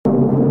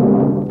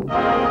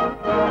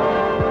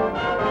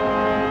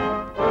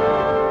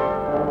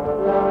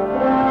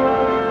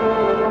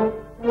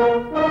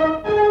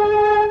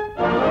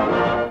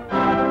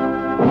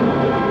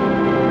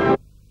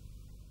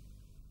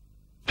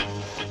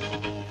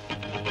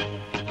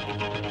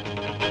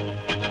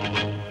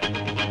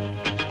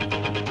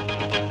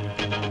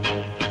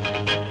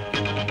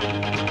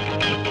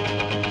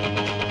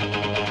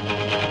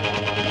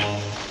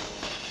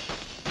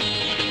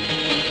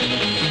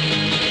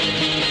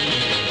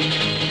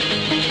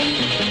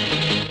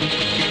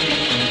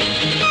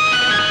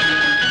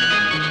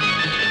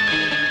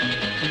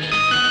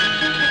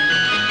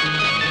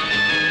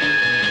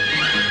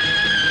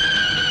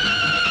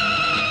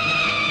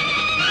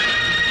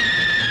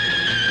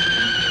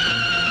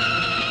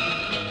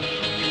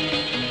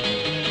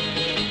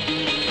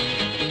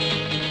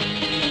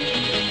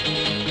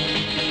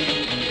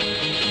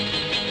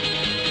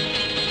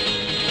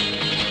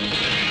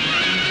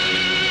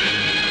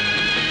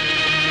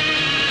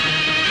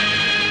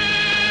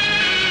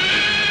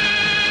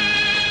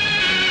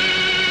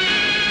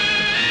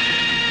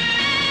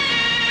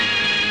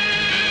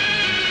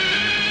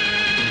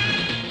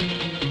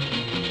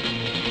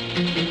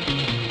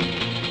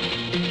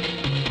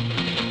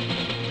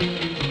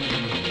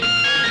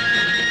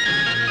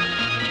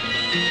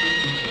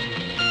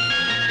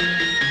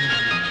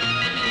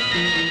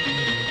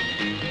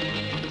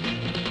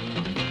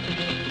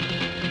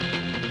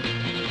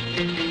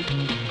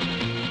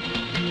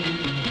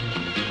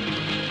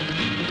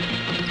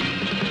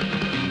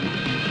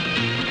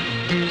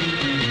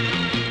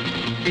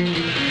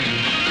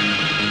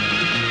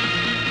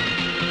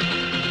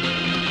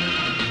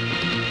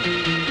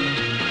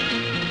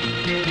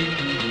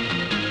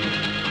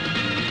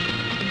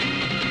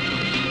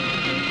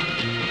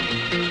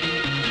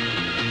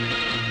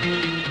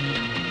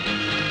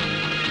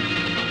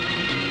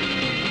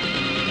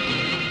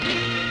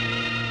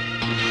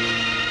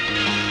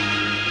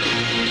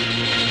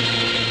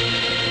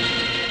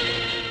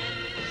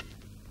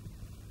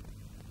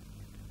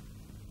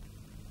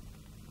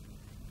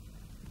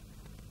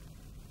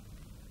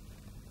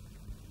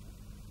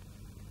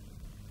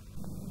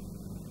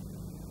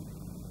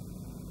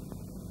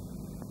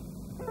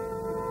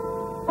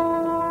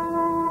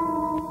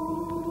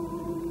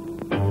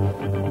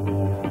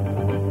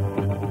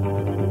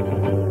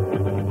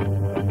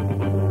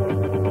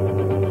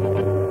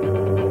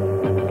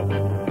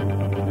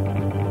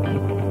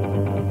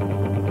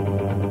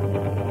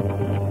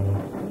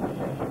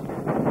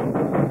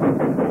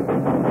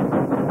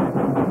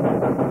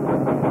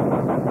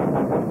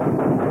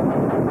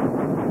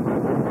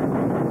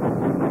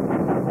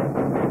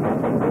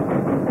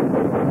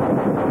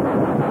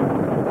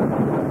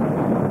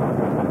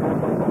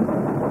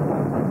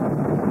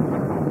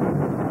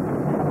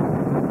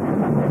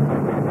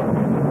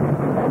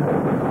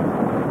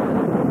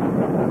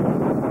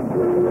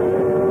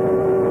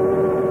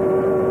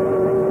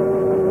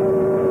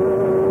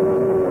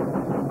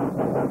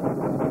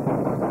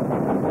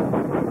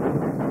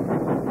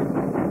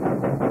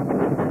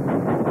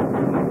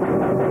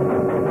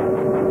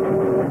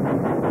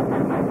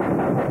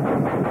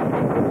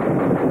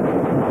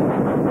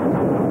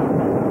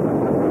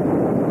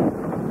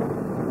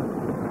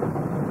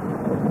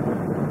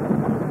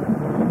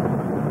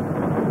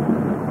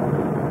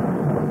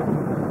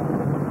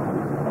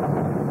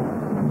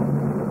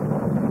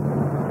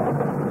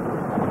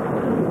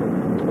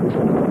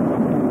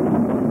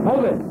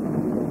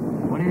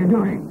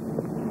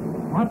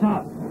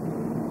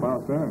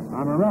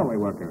I'm a railway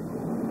worker.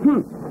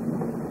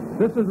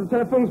 This is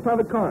Lieutenant Fung's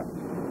private car.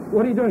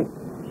 What are you doing?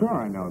 Sure,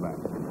 I know that.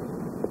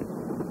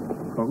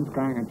 Fung's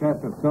carrying a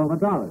chest of silver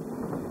dollars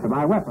to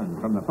buy weapons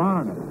from the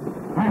foreigners.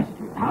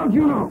 Bastard, how'd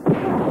you know?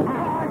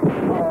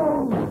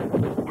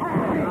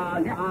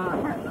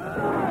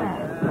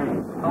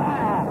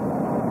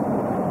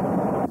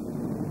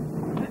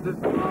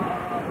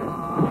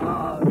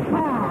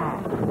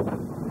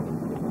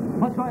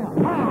 What's going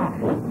on?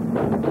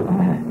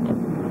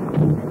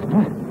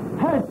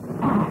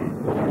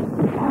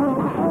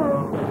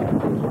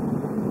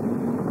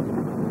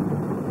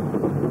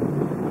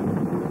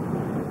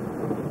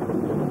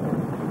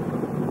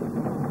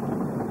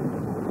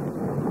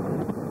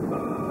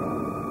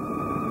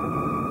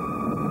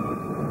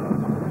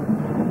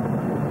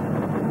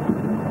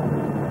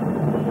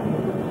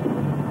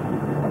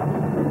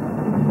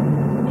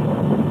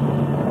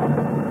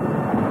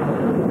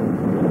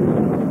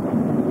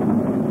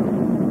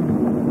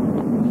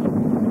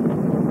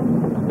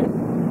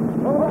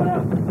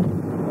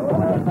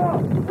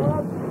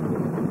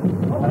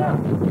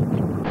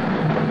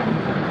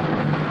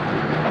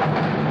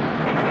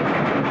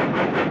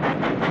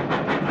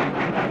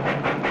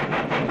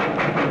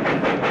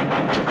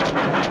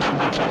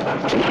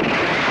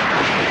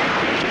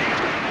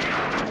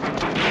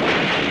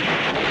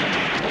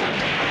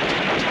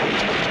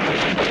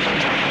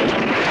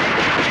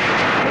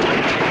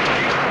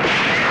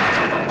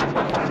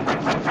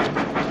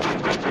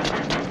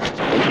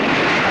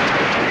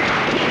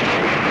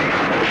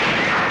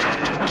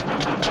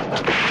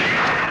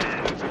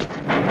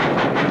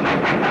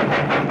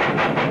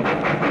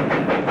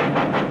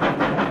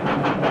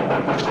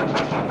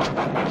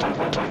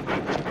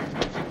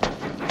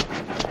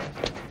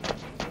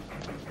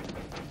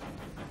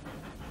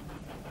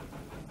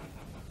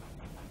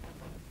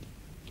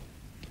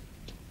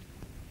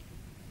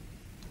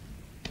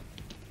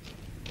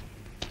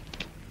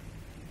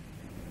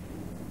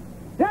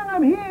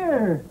 I'm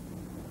here!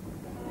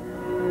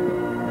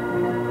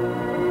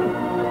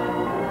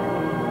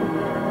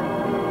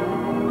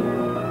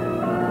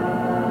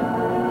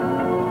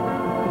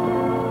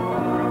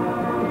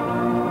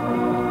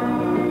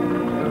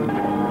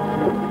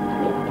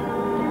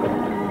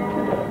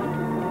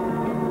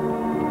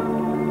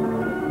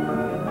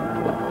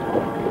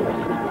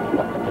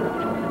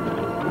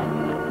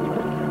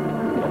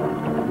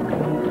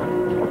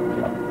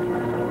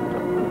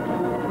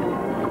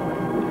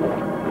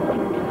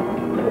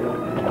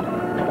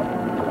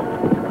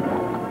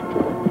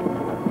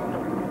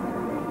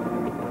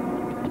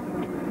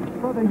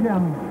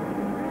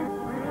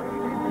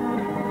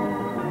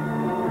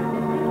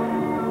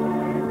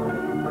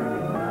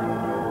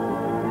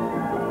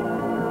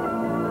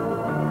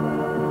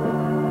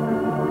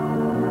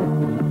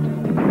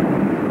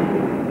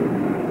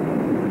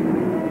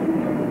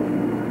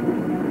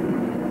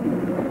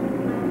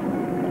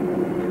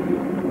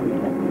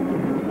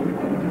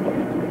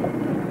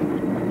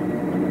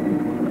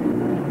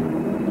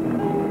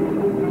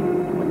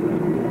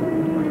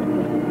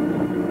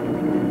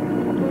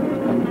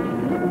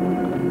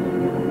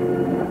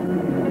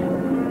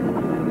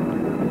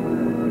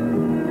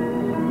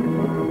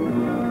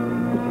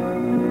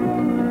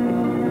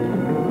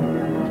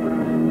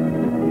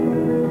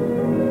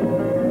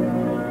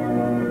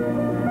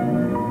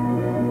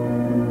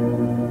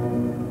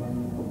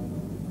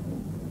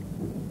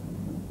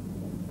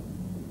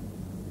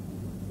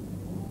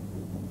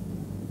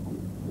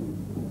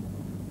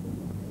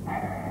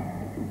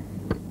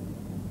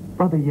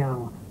 Brother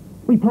Young,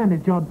 we planned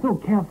this job so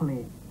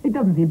carefully. It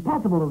doesn't seem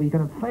possible that we could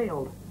have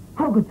failed.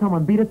 How could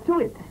someone beat us to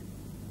it?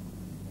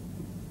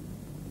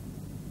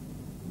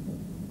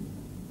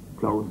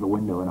 Close the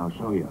window and I'll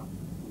show you.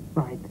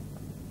 Right.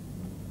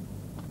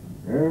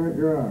 Yes,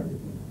 Your Honor.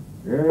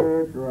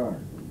 Yes, Your Honor.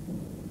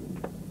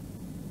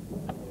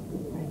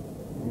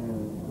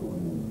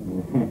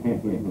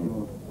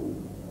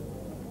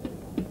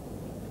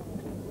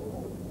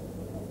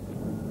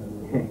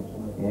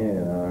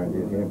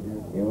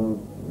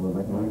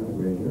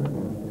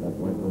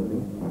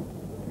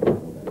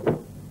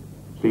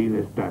 See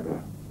this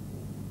dagger?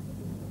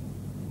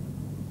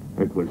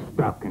 It was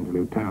stuck into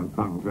Lieutenant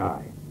Feng's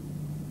eye.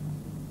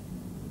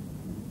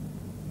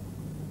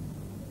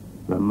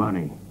 The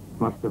money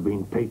must have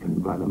been taken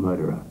by the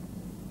murderer.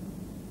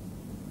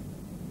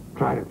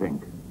 Try to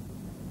think.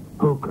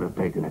 Who could have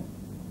taken it?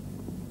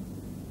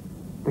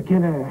 The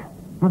killer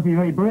must be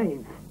very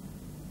brave.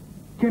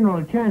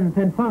 General Chen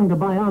sent Feng to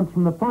buy arms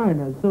from the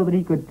foreigners so that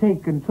he could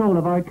take control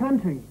of our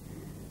country.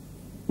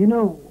 You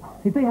know,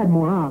 if they had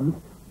more arms,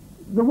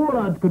 the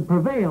warlords could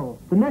prevail.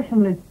 The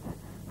nationalists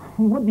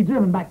would be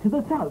driven back to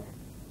the south.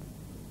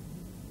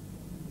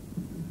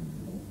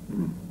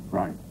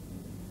 Right.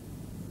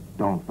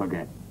 Don't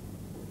forget.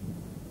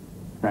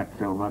 That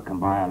silver can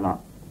buy a lot.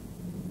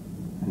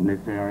 In this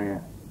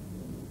area,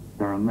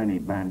 there are many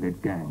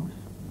bandit gangs.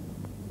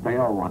 They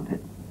all want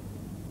it.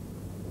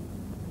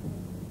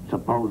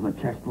 Suppose the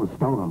chest was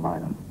stolen by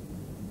them.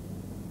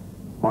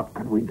 What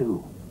could we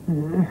do?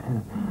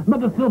 But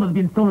the silver's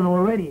been stolen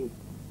already.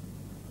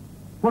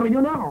 What do we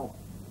do now?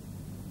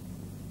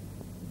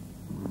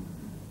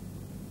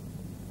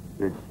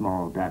 This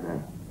small dagger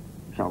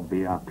shall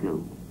be our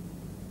clue.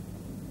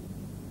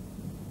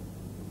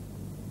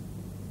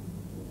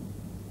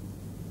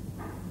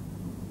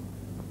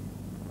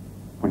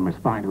 We must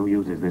find who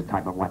uses this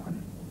type of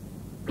weapon.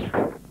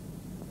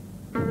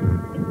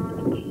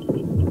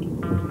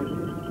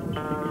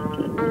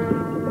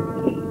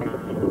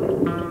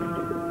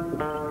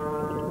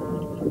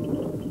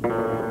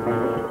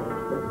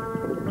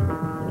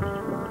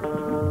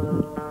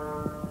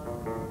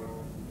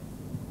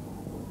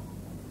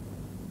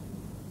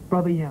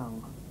 Brother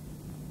Young,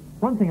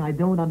 one thing I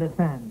don't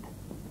understand.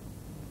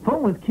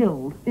 Feng was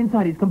killed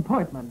inside his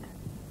compartment.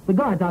 The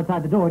guards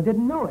outside the door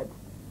didn't know it.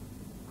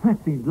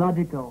 That seems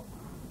logical.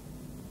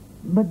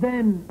 But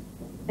then,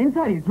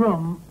 inside his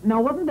room,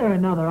 now wasn't there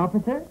another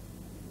officer?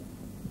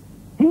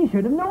 He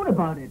should have known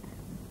about it.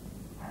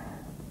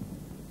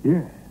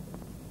 Yeah,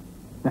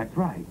 that's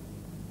right.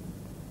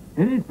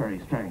 It is very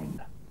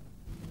strange.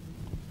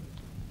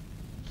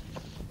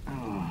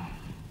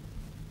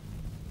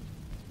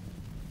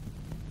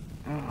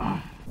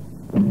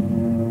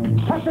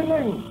 Captain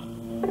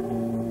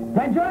Ling!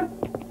 Ranger?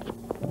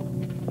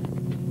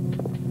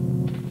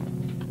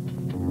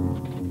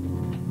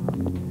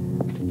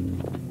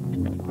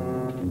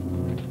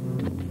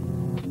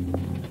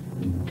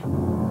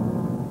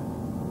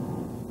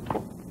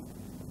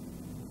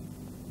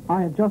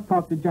 I have just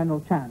talked to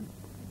General Chan.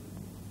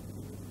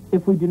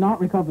 If we do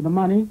not recover the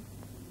money,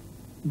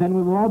 then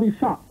we will all be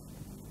shot.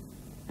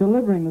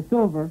 Delivering the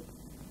silver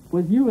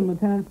was you and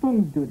Lieutenant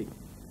Feng's duty.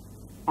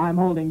 I'm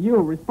holding you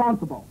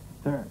responsible.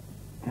 Sir,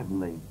 Captain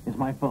Ling, it's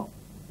my fault.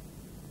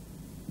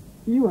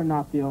 You are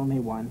not the only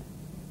one.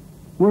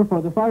 We're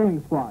for the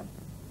firing squad.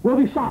 We'll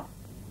be shot.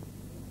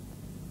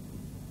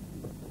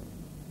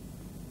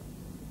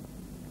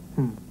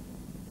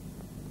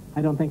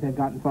 I don't think they've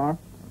gotten far.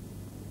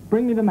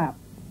 Bring me the map.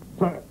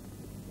 Sir.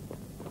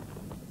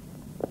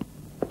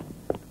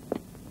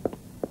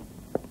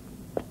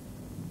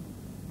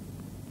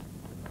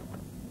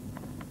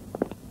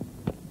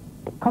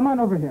 Come on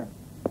over here.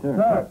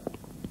 Sir.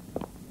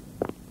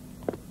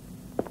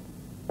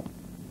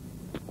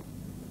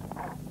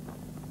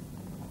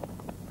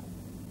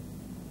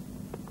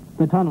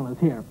 The tunnel is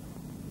here.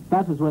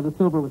 That was where the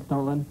silver was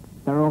stolen.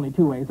 There are only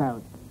two ways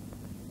out.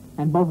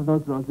 And both of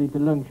those roads lead to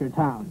Lungshire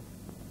town.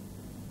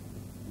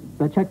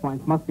 The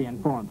checkpoints must be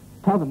informed.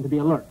 Tell them to be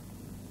alert.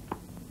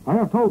 I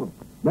have told them.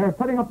 They're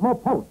setting up more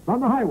posts on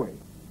the highway.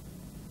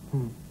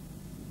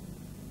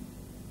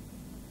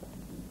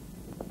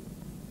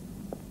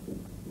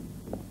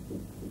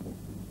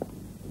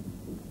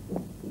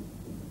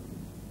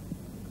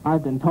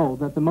 I've been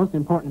told that the most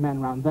important men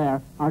around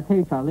there are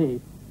Tay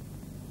Charlie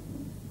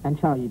and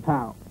Chow Yi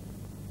Tao.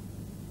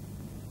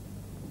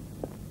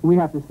 We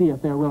have to see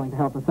if they're willing to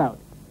help us out.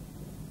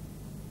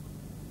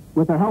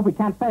 With their help, we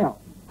can't fail.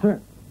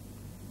 Sir.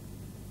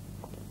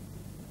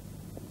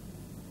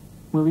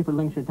 We'll leave for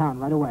Lingshire town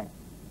right away.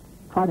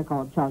 Try to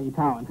call up Chow Yi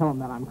Tao and tell him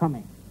that I'm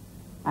coming.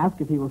 Ask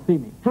if he will see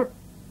me. Sir.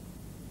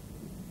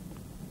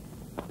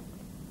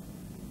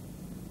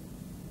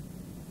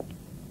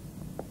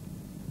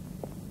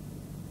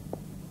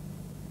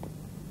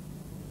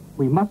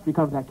 We must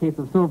recover that case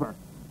of silver,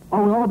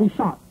 or we'll all be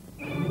shot.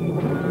 Hurry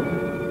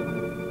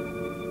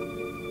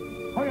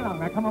along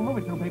now. Come on, move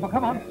it, you people.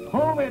 Come on.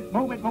 Move it,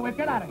 move it, move it.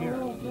 Get out of here.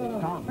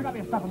 Come on, pick up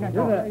your stuff and get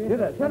going. You're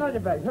there. Turn on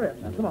your back. Hurry up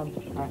now. Come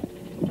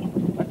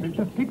on.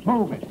 Just keep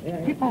moving.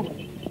 Keep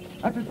moving.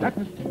 That's it, that's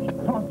it.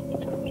 Come on.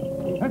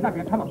 Hands up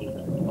here, come on.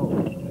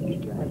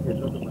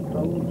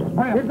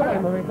 Hurry up, Here's the way,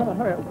 Marie. Come on,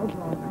 hurry up.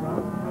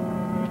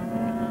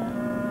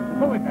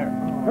 Move it there.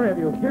 Hurry up,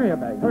 you. Give me a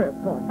bag. Hurry up.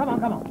 Come on. Come on,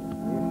 come on.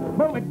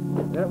 Move it.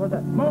 Yeah, what's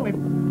that? Move it.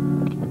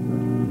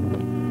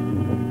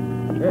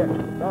 Here,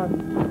 Don.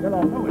 Get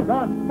off. Move it.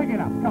 Don. Pick it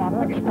up. Come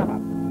on, pick it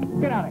up.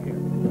 Get out of here.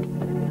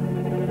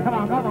 Come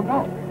on, go.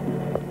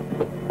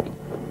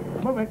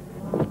 Move it.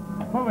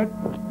 Move it.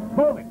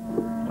 Move it.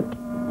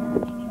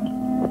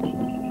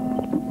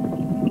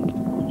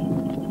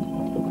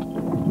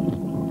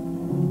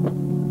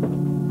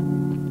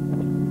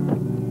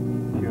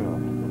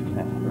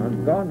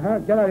 Don, huh?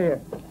 Get out of here.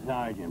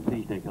 Sergeant,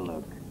 please take a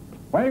look.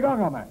 Where you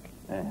going, old man?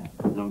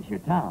 Belongs to your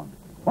town.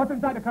 What's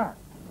inside the car?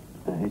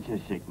 It's a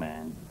sick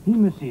man. He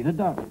must see the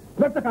doctor.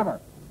 Lift the cover.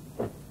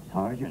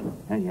 Sergeant,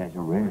 he has a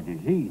rare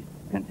disease.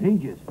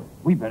 Contagious.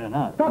 We better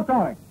not. Stop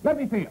stalling. Let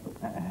me see him.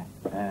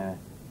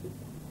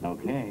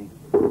 Okay.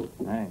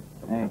 Hey.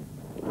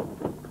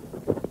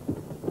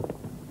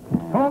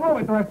 Come on, move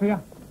it, the rest of you.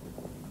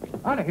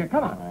 Out of here,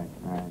 come on. All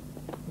right.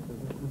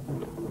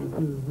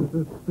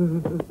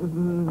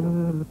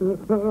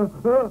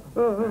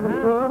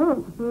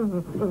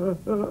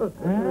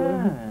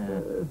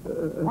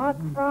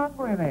 What's wrong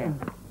with him?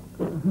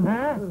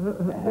 Huh?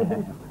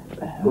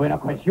 We're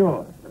not quite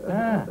sure.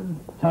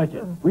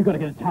 Sergeant, we've got to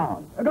get to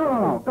town.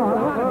 No.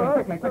 Out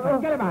of here, quickly.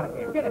 Get him out of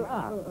here. Get him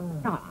out.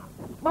 Come on.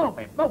 Move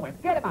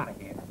it. Get him out of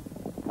here.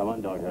 Come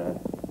on, Doctor.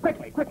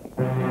 Quickly.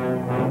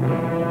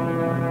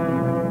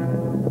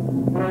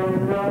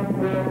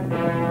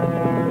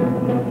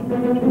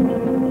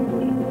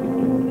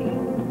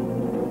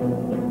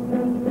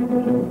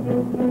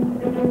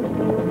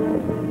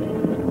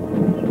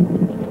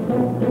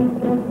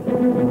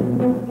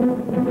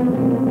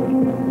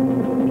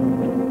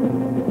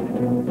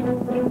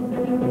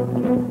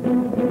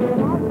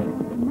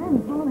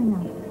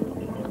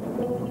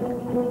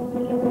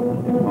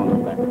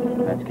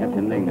 That's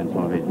Captain Ling and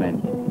some of his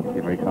men. Be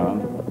very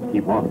calm.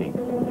 Keep walking.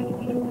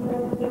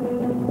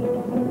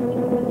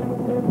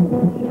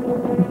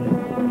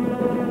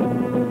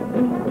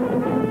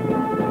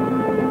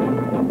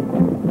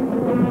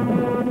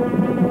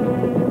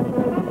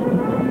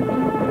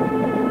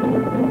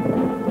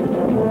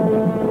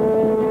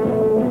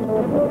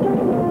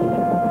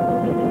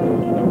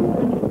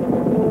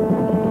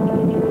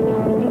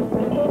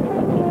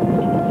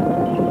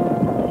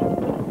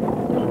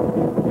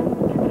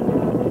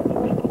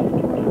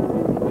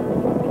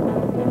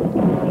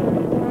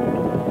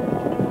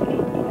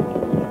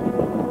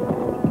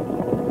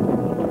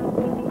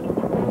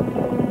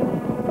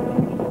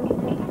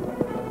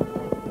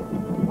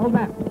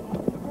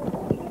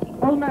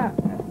 Old man.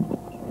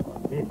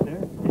 Yes, sir.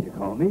 Did you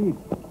call me?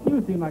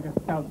 You seem like a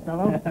stout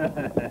fellow.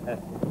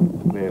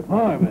 We're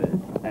farmers.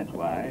 That's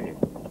why.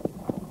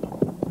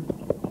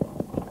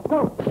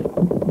 Go.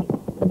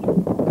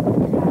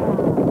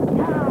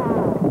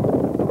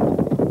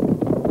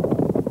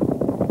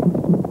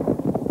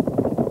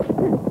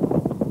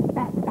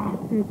 That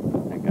bastard.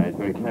 That guy's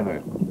very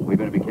clever. We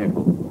better be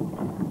careful.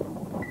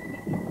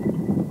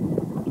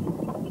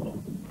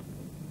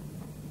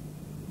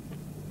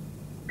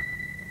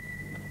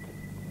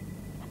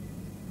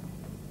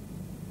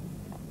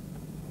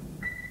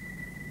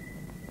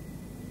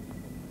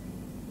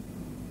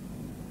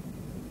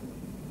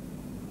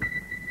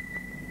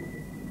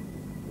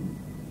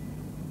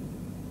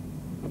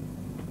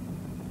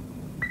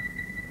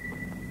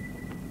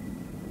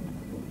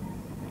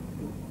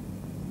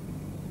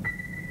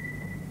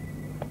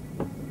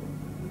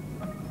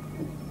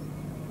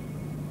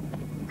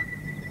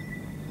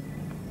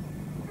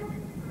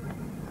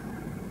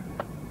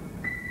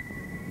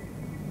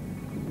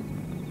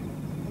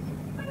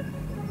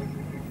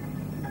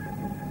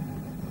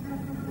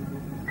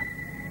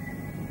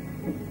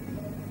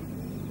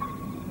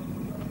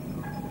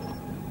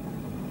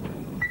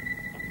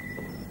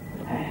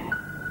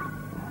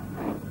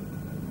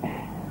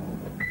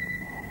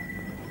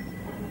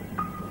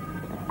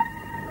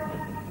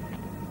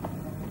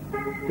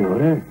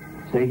 Daughter,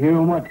 stay here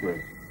and watch for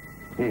it.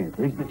 Here,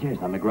 place the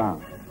chest on the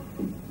ground.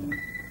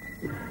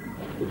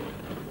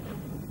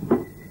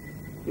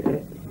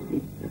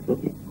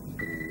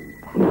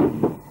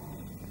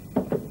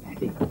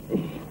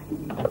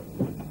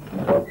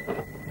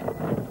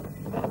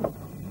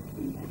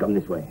 Come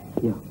this way.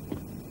 Yeah.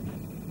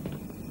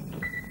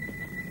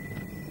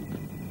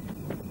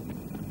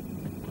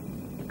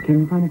 Can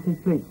we find a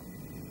safe place?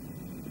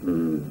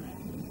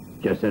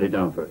 Just set it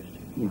down first.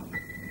 Yeah.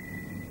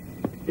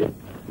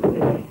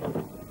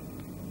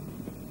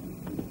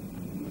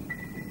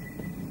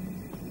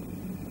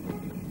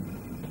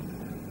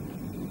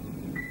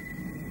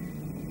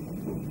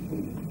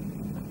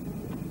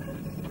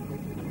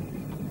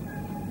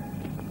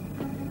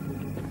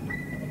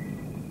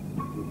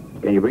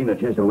 Can you bring the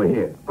chest over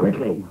here?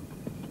 Quickly.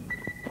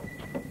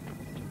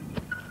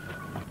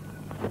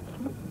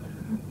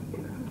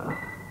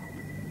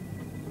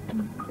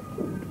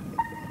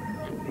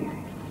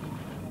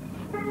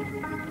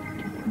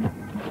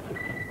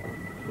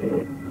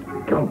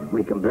 Come.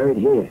 We can bury it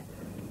here.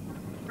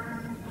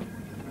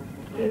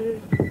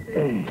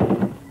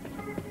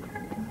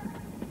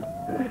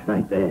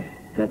 Right there.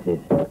 That's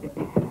it.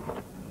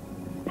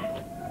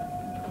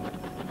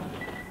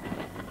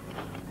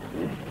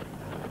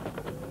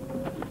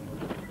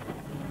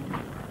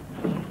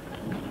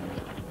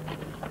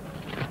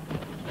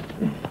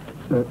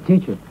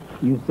 Teacher,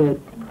 you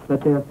said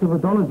that there are silver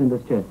dollars in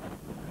this chest.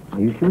 Are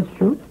you sure it's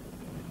true?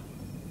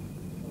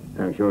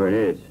 I'm sure it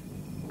is.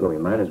 But we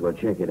might as well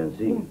check it and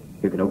see.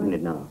 You can open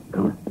it now.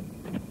 Come on.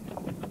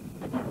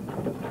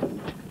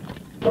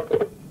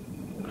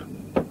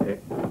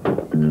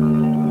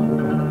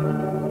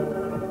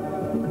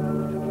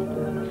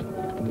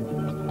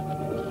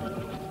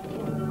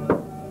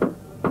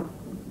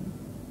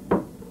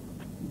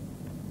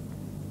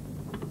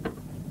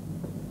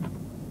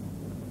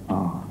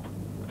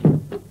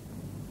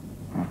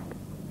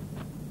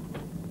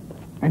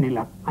 Any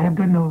luck? I have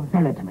good news.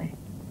 Tell it to me.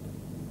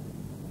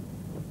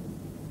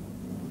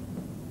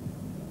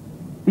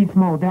 These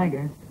small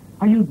daggers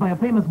are used by a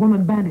famous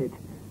woman bandit.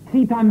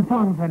 Tan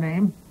Fong's her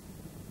name.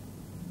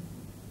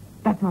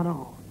 That's not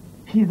all.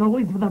 She is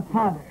always with her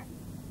father.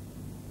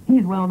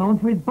 He's well known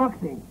for his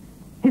boxing.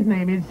 His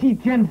name is Shi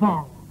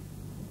Fong.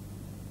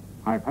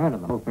 I've heard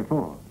of them both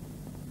before.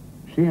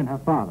 She and her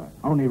father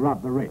only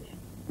rob the rich,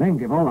 then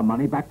give all the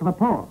money back to the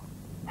poor.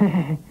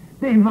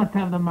 They must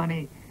have the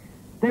money.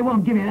 They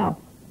won't give it up.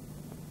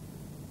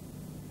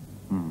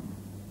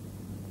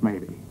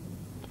 Maybe.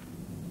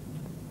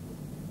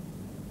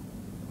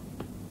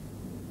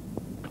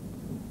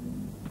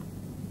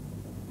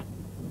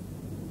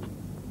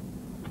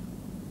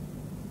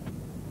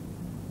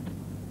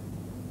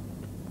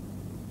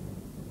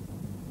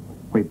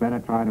 We'd better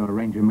try to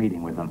arrange a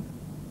meeting with them.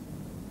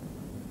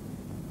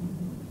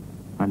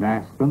 And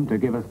ask them to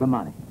give us the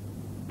money.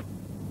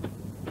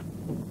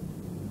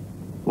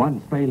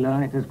 Once they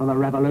learn it is for the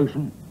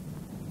revolution,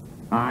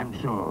 I'm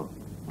sure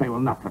they will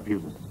not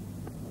refuse us.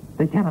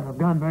 They cannot have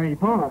gone very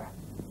far.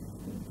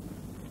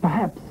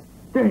 Perhaps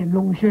they're in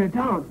Longshe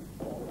town.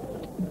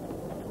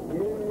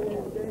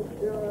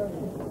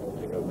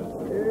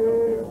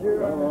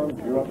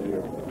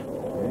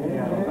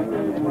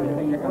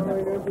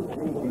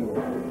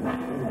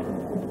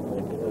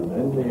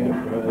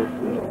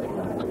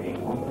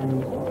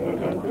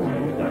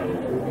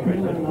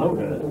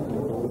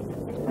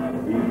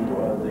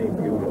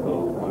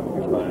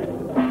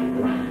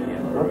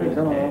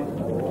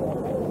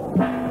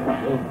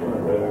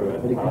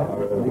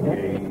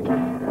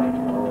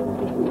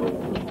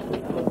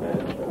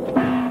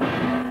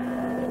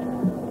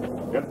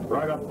 Get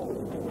right up.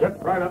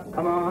 Get right up.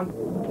 Come on.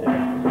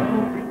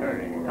 Don't be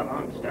hurrying. Come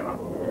on, step up.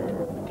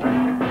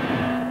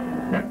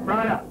 Get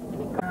right up.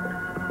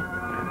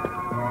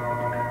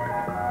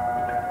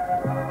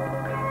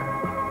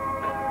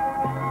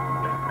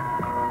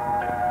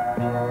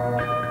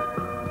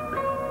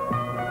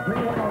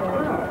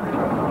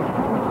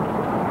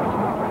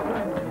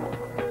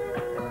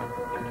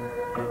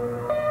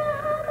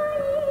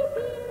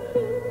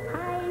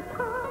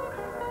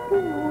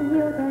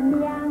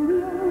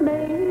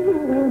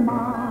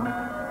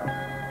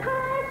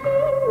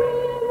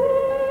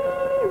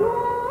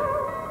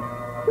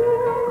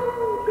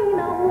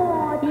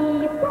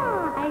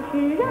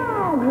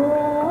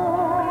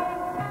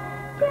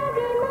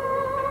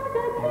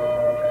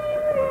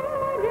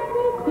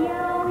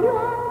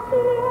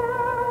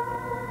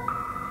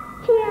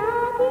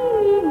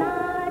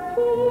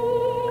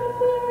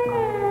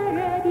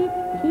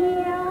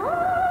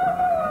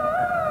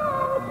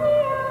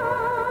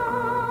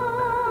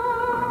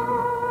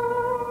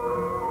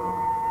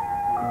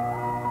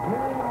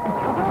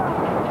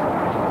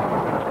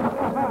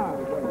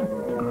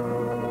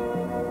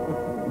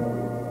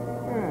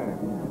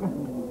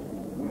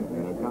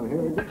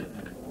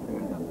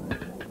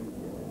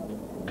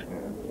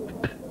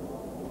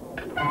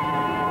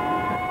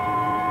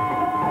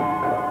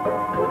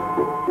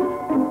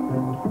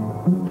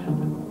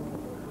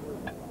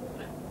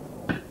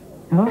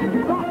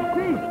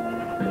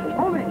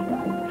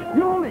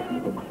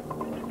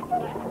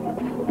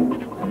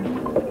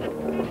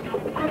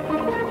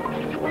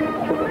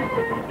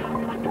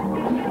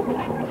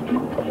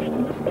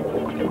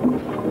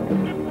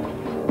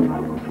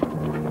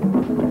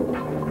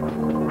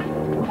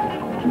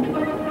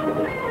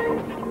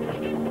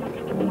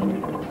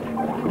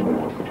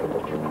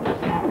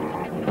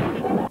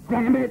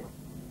 Damn it!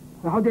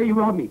 How dare you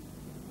rob me?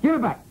 Give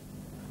it back!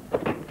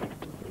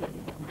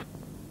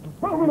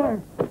 Over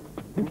there!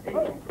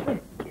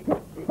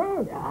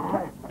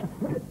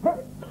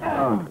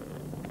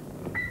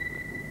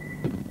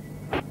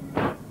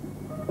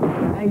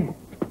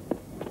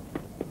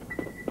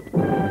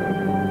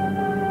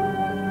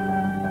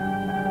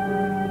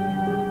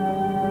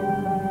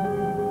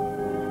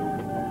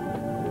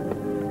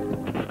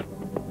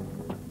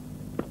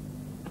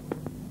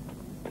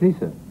 Please,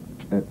 sir.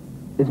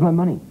 It's my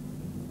money.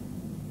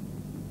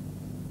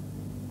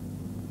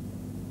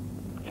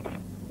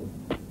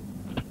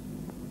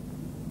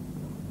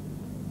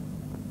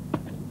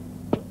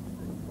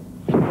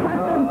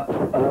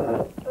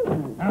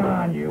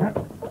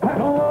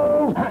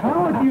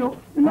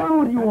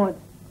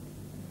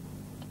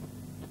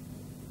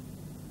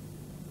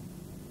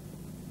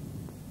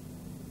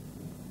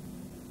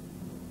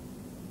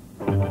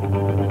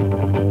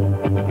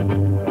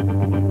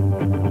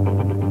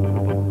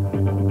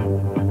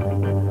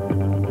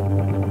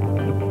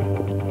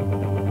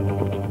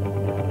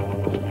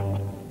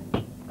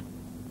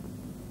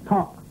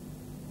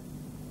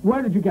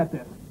 Where did you get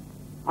this?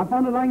 I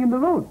found it lying in the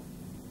road.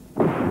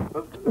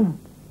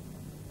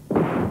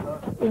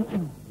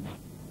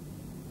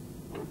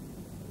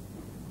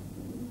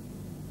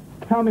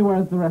 Tell me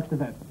where's the rest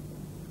of it.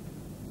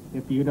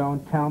 If you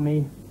don't tell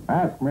me...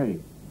 Ask me.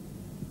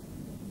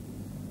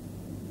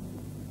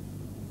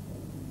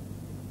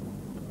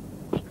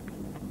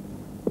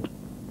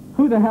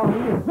 Who the hell are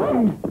you?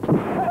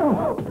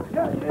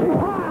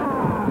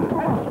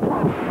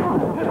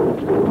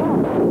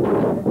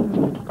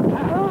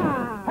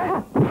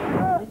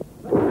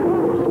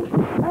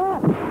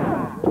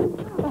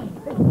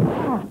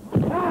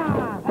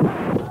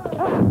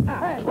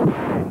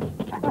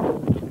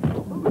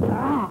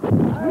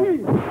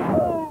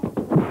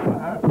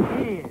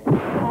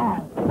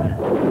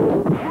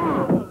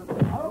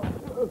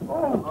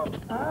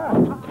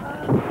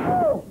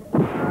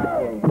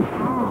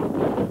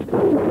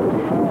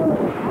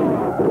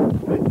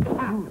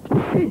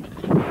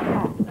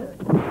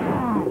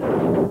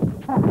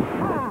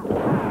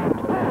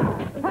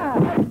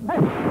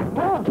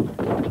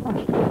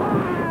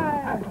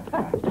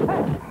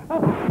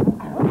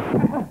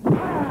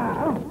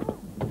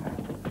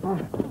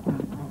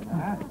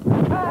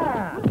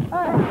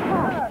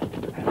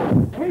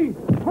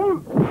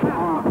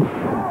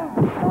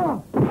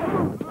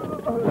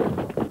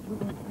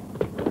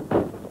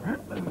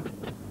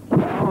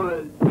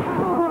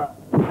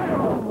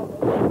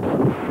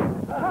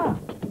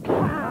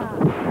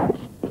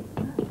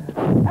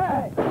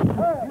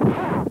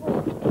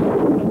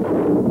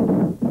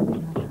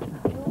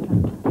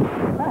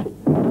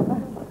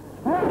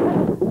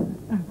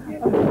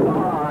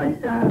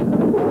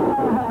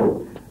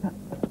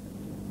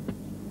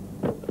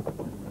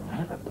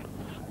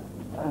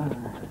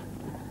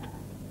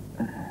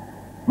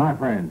 My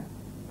friend,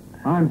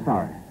 I'm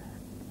sorry.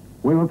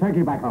 We will take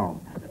you back home.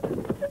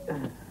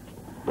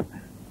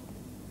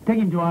 Take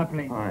him to our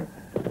place. All right.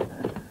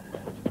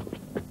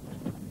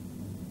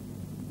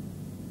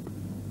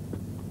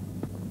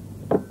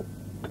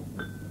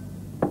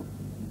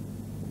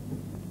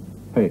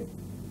 Hey,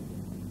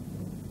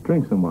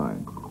 drink some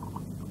wine.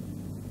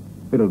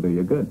 It'll do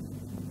you good.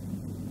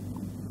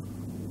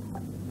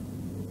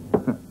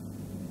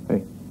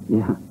 Hey.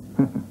 Yeah.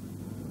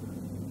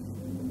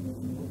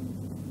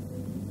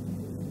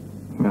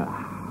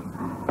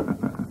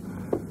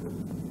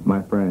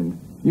 My friend,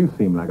 you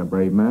seem like a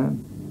brave man.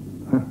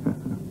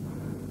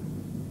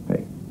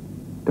 Hey,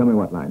 tell me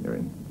what line you're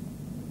in.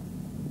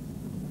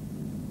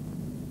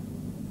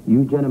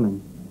 You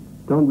gentlemen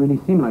don't really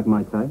seem like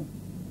my type.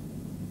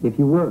 If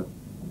you were,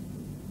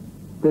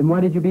 then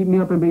why did you beat me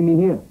up and bring me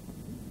here?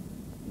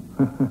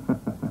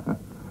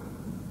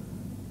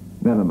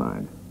 Never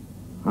mind.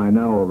 I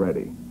know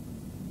already.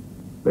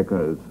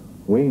 Because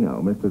we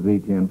know Mr.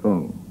 Zetian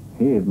Fung.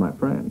 He is my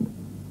friend.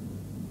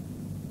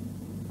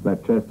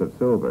 That chest of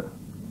silver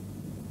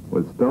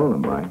was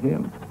stolen by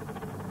him.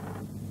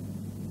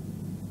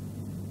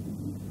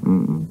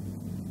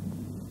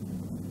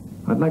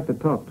 I'd like to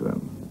talk to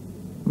him.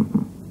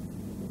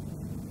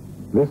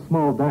 This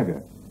small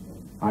dagger,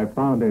 I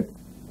found it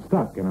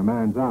stuck in a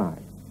man's eye.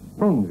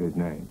 Fung's his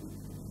name.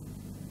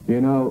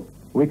 You know,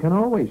 we can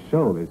always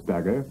show this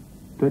dagger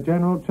to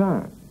General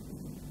Chan.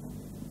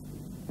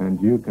 And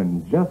you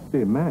can just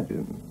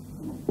imagine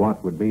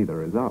what would be the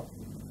result.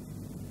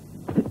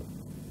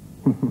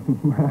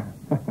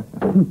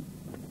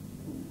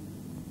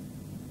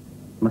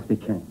 Must be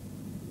Chen.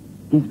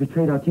 He's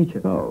betrayed our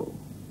teacher. Oh.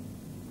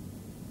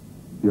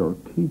 Your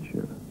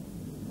teacher.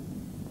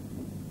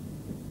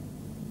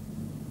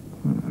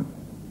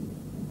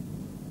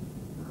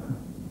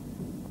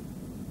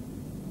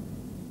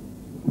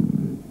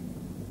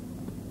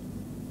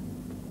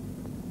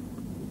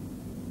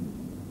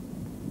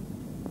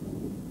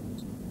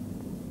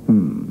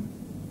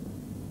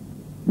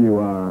 You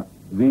are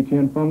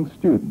Zetian Fung's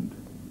student.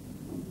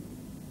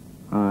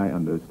 I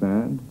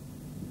understand.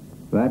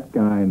 That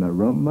guy in the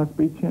room must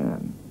be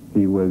Chan.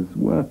 He was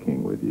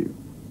working with you.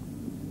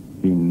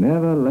 He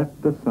never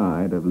left the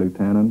side of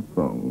Lieutenant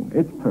Fung.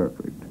 It's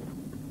perfect.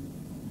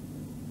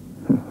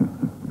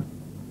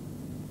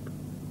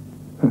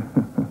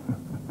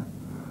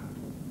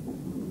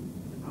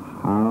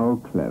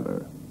 How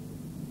clever.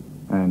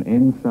 An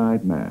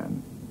inside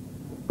man.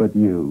 But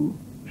you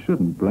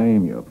shouldn't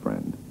blame your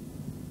friend.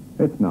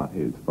 It's not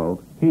his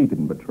fault. He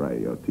didn't betray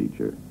your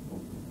teacher.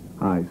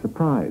 I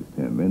surprised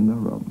him in the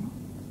room.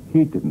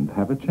 He didn't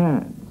have a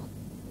chance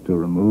to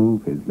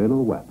remove his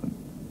little weapon.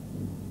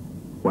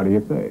 What do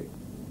you say?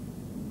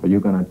 Are you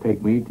going to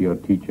take me to your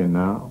teacher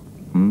now?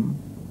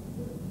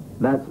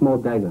 That small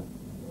dagger,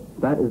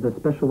 that is the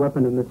special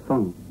weapon of Miss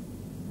Fung.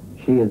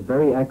 She is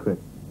very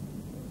accurate.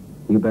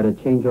 You better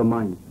change your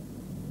mind.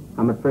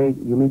 I'm afraid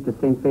you meet the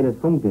same fate as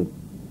Fung did.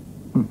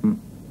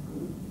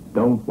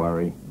 Don't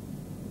worry.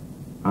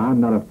 I'm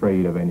not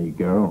afraid of any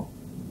girl.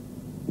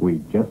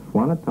 We just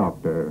want to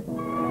talk to her.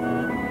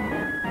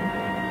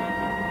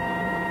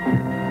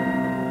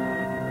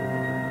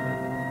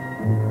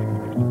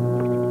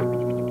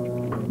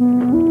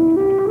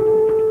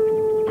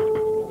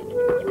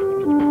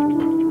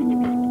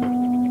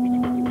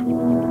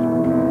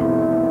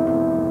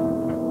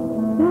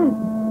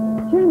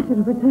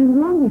 have returned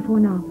long before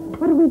now.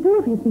 What do we do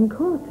if he's been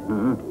caught?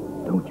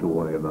 Don't you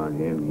worry about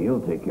him. He'll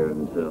take care of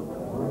himself.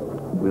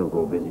 We'll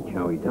go visit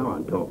Chow Tao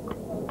and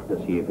talk to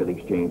see if he'll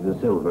exchange the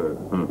silver.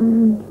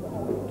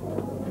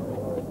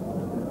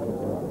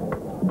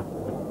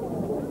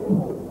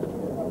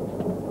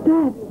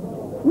 Dad,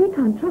 we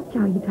can't trust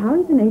Chow Tao.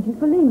 He's an agent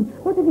for Ling.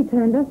 What if he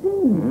turned us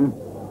in?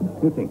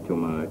 You think too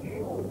much.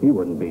 He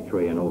wouldn't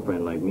betray an old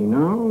friend like me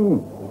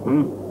now.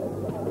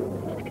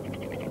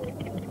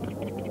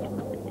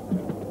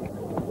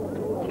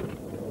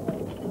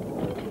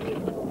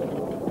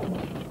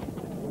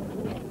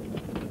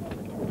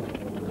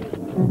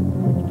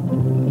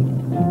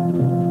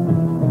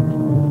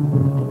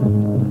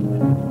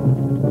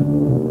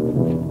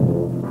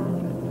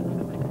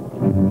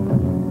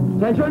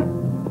 Attention!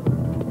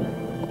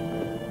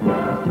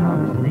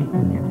 Charles Lee.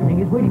 Everything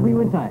is waiting for you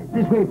inside.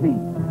 This way, please.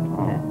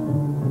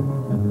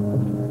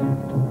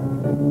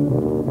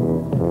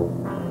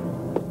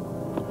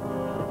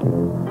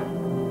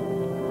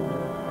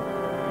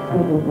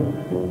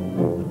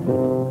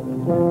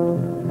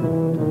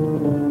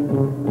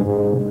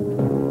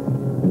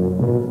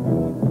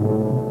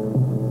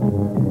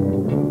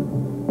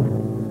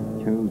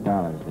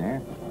 $2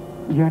 there.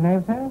 Your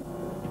name, sir?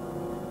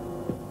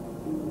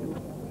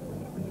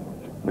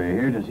 We're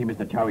here to see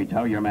Mr. Chow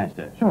Tao, your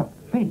master. Sure,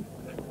 please.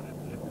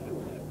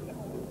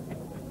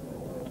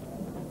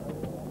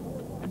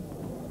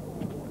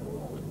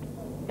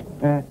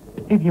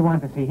 If you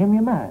want to see him,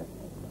 you must.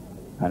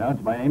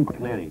 Announce my name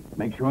clearly.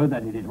 Make sure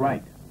that it is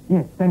right.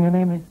 Yes, then your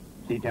name is?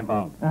 Si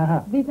Tenfang.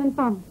 Vincent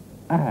Fong.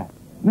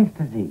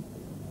 Mr. Z.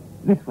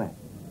 This way.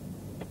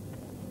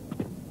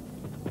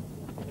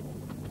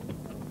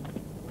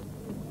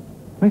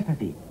 Mr.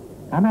 Z,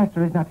 our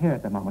master is not here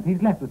at the moment.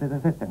 He's left with his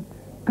assistant.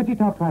 Could you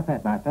talk to our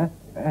pet master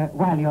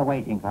while you're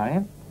waiting for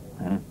him?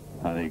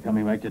 Are they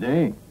coming back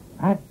today?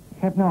 I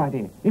have no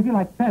idea. If you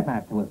like, pet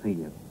master will see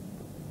you.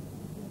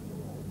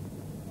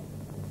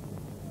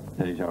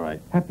 That is all right.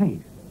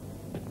 Please.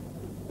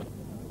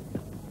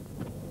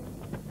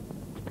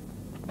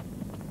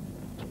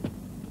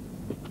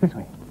 This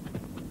way.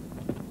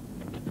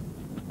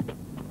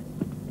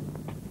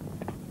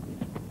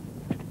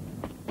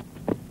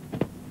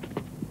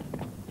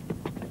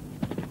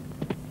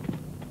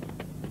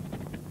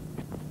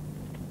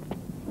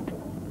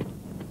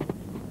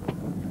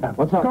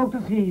 What's up? Go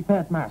to see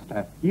First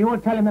Master. You will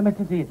tell him that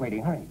Mr. Z is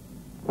waiting. Hurry.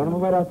 Tell him to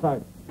wait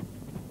outside.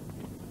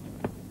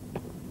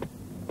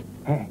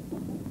 Hey.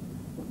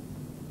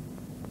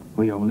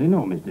 We only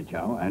know Mr.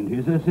 Chow and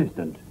his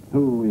assistant.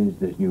 Who is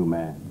this new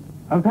man?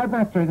 Third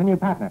Master is a new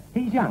partner.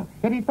 He's young,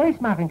 yet he's very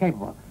smart and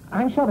capable.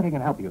 I'm sure that he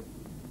can help you.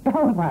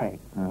 Don't worry.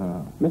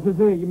 Mr.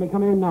 Z, you may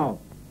come in now.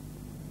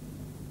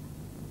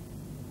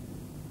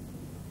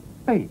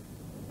 Please.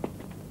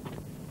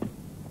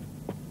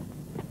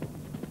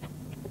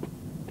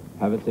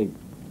 Have a seat.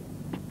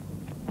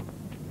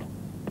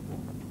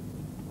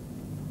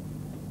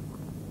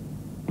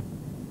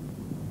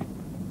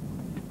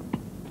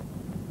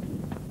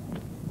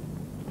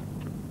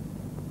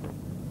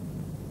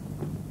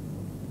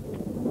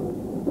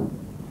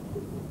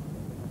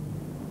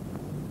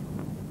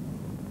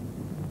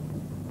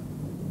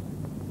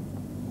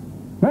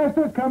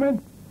 Master's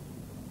coming.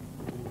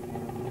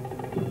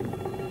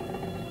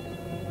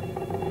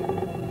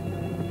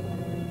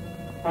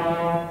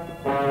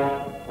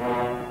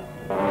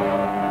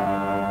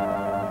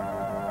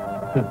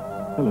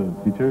 Hello,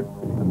 teacher.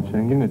 I'm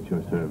Sheng Ying at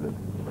your service.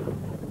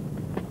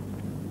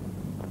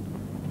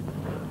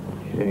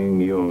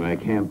 Sheng Yung, I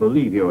can't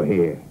believe you're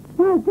here.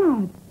 Well,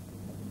 Dad.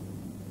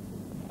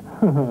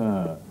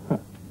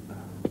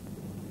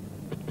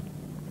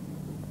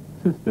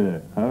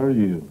 Sister, how are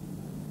you?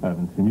 I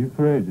haven't seen you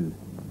for ages.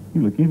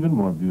 You look even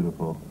more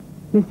beautiful.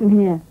 Listen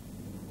here.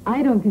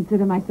 I don't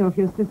consider myself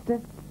your sister.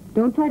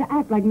 Don't try to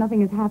act like nothing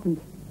has happened.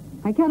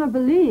 I cannot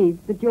believe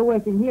that you're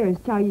working here as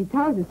Chow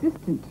Tao's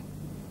assistant.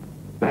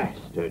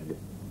 Bastard.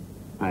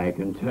 I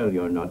can tell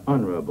you're not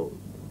honorable.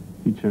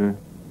 Teacher,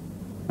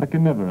 I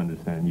can never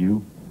understand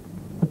you.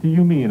 What do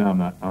you mean I'm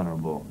not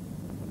honorable?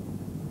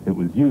 It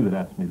was you that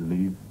asked me to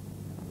leave.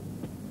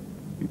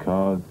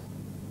 Because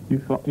you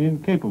thought me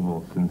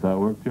incapable. Since I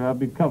worked here, I've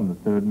become the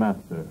third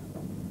master.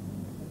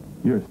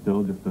 You're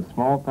still just a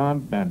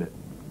small-time bandit.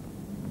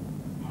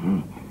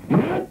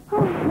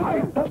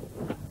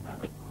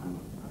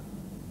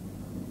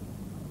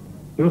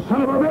 You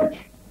son of a bitch!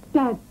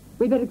 Dad,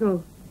 we better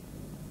go.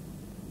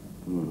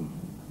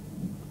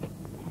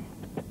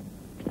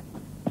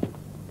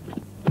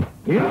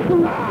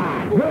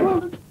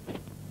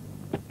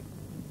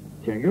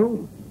 Sheng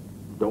Yung,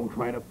 don't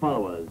try to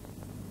follow us.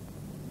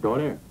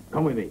 Daughter,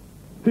 come with me.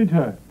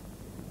 Teacher,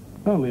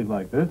 don't leave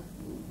like this.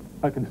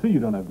 I can see you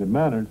don't have good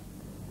manners.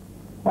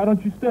 Why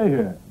don't you stay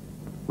here?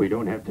 We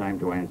don't have time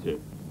to answer.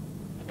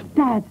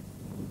 Dad.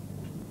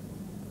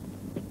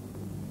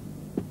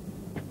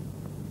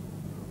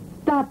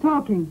 Stop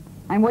talking.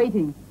 I'm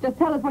waiting. Just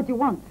tell us what you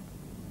want.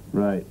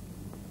 Right.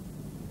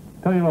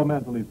 Tell your old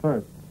man to leave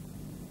first.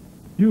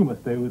 You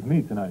must stay with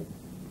me tonight.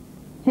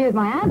 Here's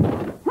my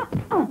answer.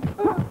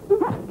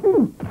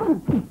 Kill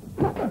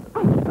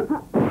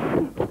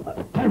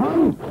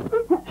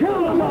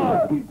the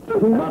dog!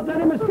 Do not let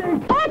him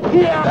escape!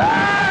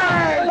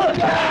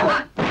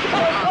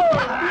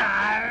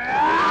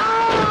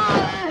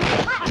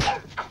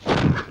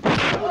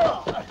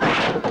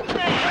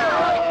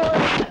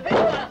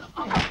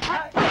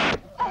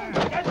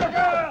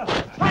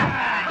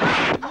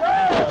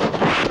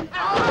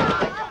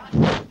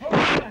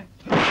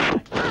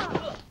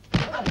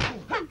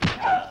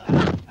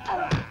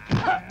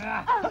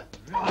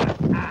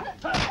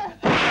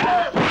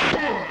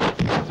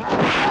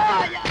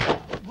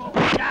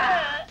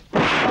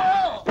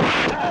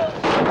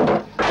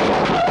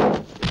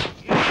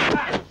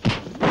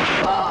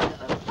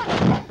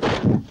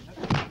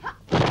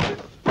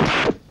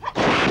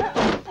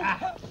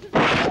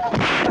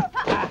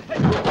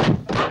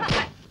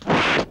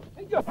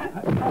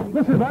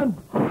 Listen, man.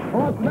 I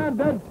want the man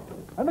dead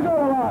and the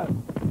girl alive.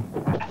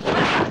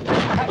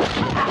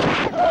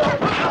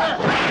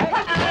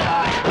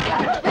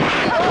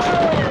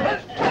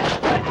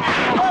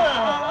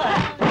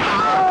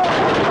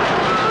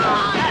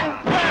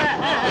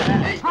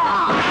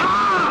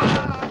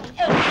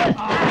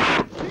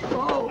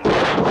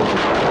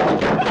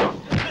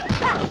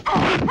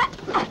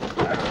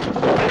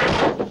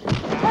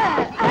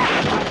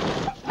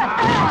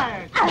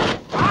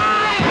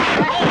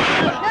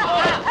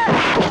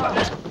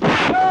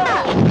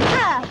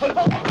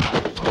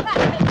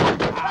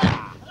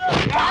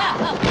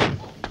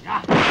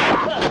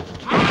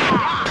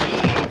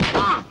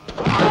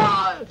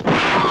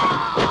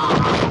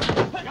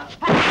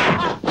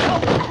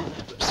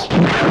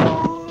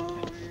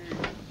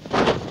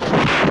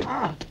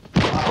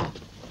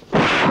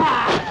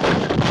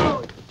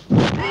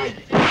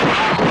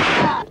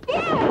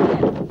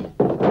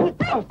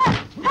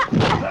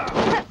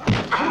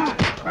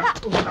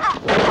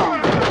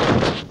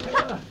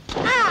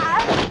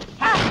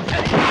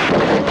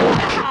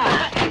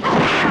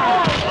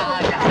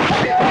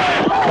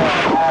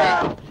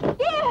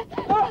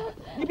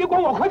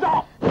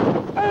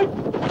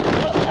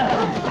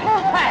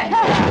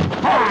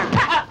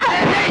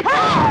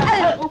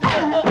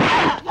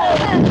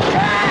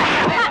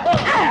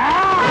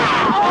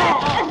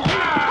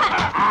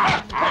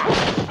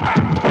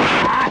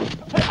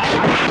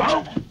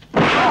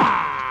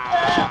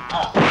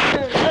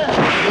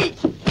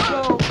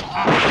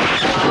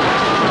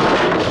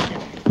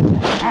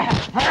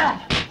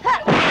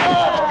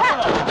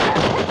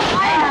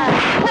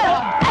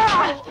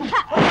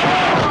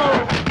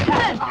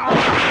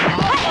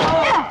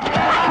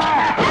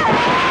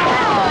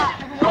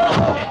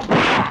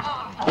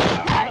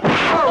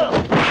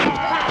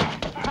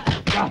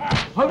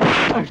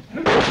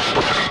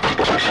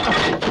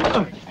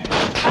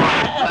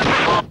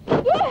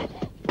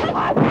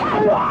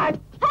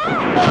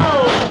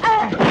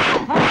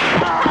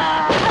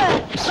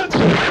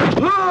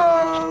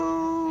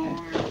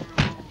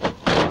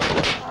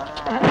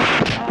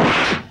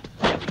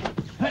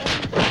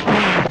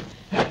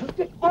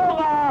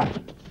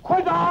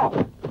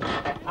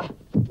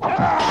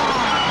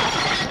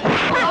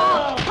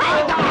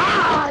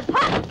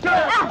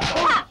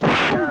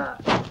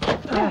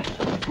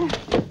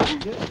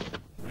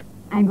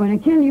 I'm going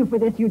to kill you for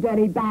this, you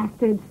dirty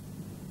bastard.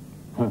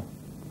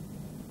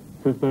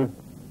 Sister,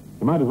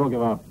 you might as well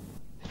give up.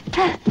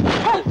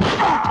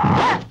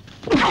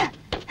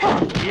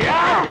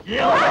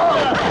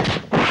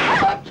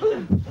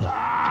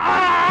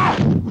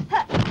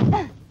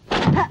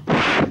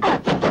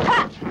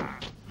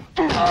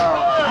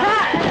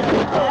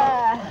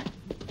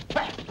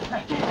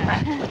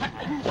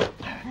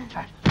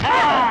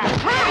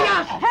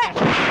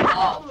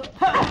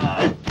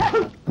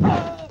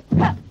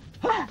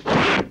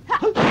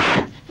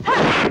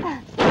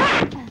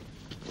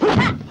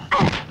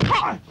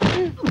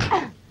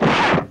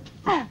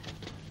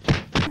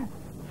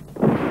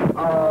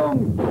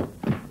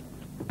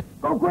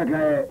 Go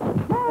quickly!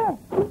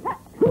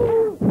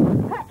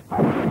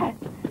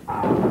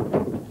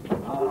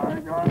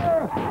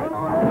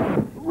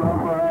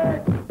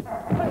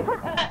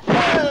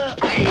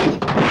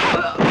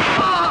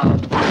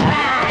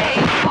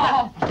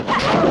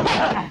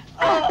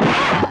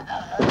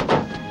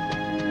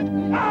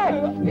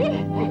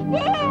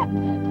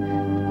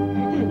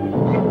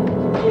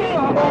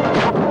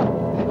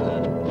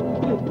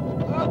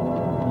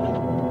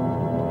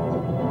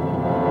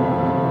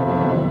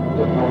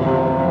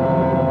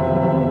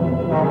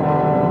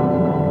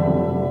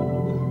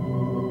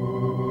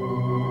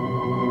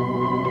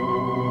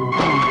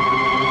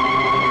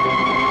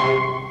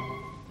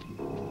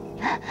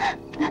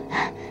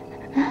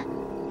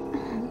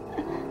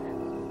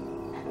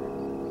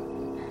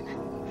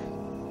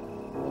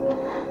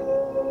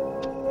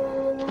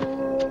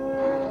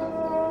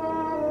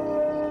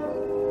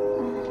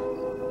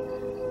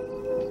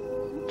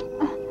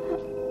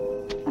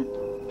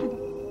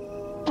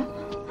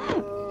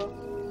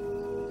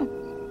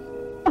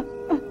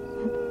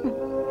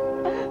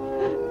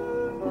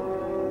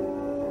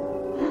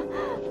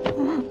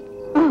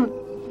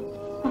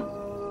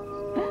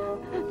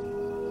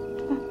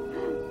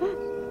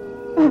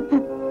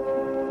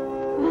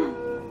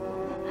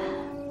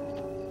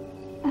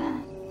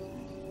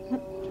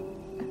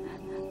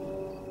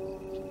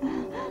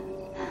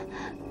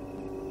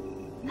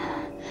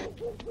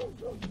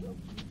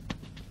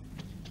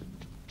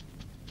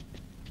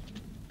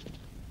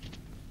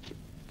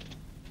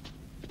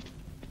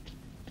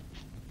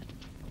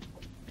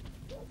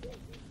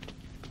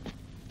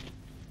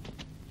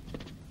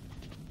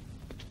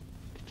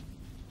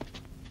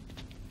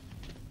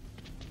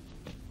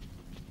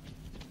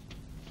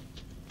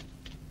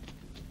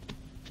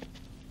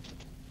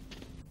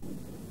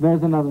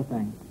 There's another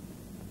thing.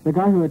 The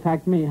guy who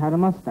attacked me had a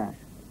mustache.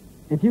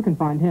 If you can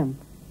find him,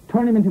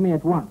 turn him into me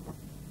at once.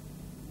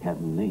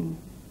 Captain Ling,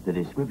 the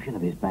description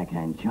of his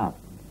backhand chop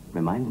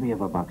reminds me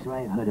of a boxer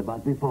I've heard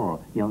about before,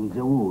 young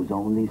Zhou's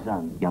only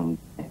son, young...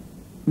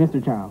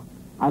 Mr. Chow,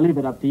 I leave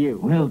it up to you.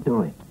 We'll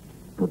do it.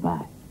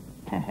 Goodbye.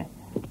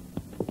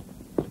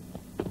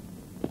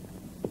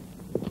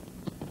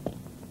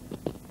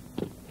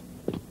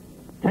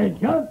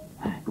 Attention!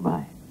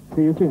 Goodbye.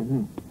 See you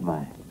soon.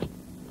 Goodbye.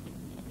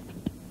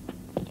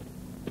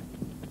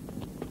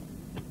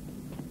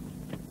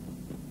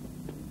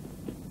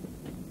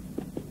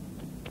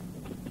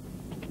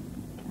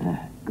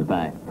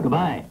 Goodbye.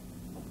 Goodbye.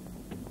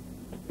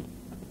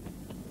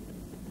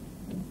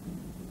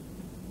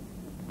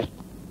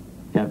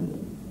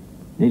 Captain,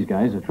 these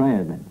guys are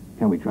triad men.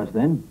 Can we trust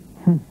them?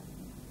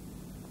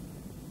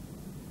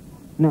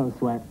 No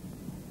sweat.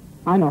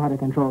 I know how to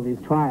control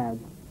these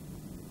triads.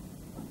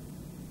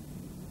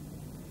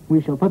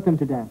 We shall put them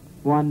to death,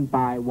 one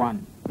by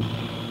one.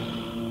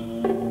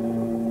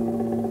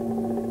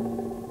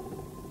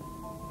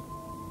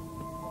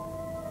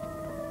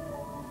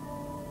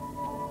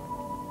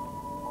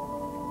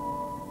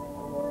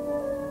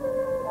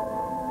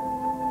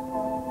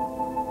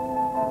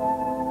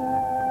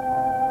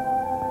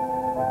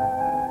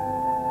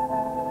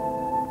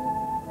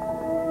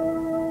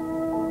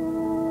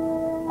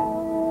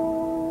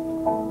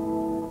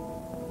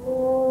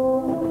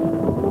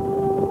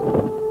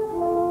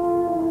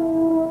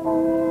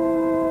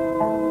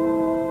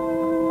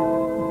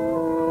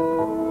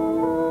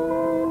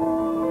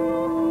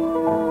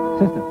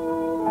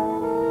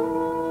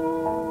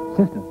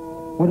 Sister,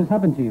 what has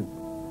happened to you?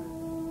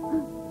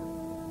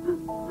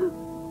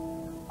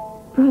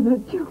 Brother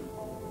Joe.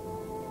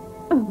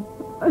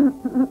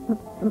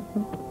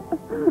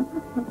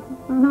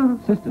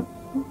 Sister,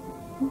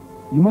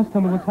 you must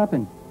tell me what's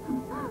happened.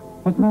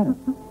 What's the matter?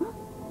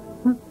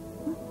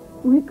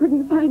 We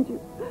couldn't find you,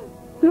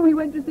 so we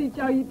went to see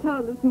Chow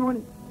Yitao this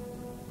morning.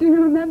 Do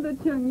you remember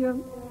Chung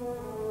Yung?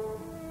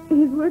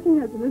 He's working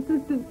as an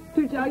assistant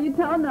to Chow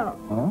Yitao now.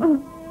 Huh?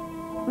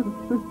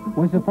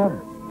 Where's your father?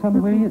 Tell me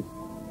where he is.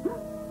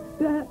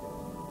 Dad.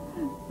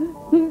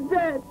 He's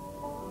dead.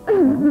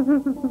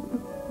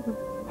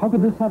 How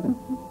could this happen?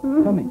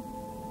 Tell me.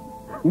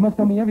 You must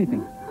tell me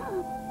everything.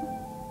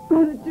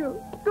 Brother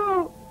Joe,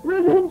 go!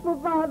 Revenge for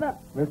father!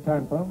 Miss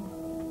Tanfo?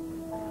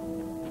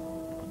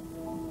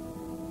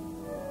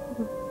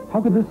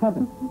 How could this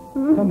happen?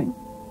 Tell me.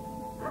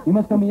 You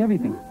must tell me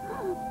everything.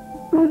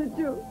 Brother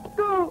Joe,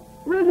 go!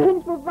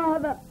 Revenge for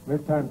father! Miss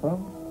Tanfo?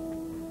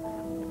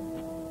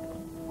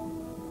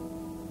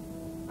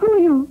 Who are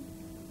you?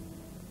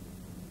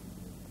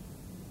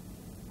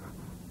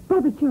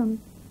 Brother Chung.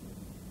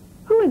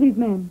 Who are these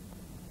men?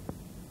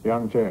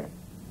 Young Che.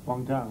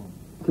 Wang Zhang.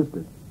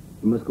 Sister,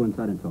 you must go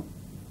inside and talk.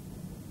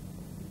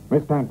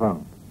 Miss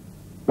Tanfong,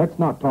 let's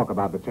not talk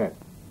about the chest.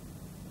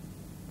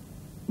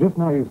 Just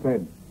now you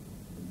said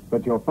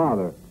that your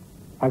father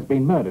has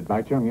been murdered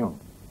by Chung Yung.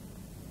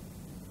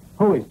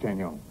 Who is Chen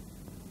Yung?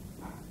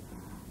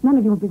 None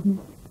of your business.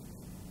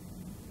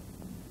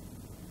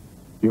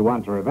 You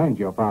want to revenge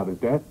your father's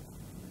death?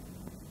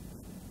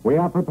 We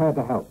are prepared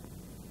to help.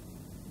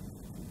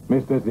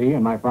 Mr. Z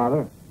and my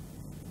father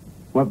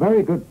were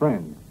very good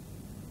friends.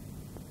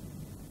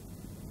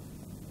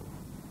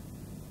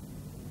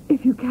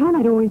 If you can,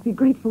 I'd always be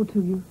grateful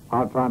to you.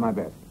 I'll try my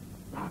best.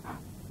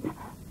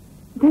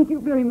 Thank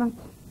you very much.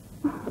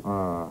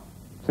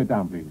 Sit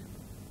down, please.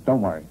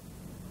 Don't worry.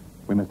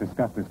 We must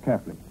discuss this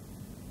carefully.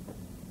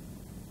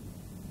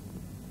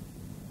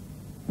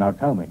 Now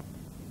tell me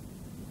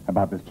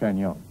about this Chen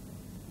Yung.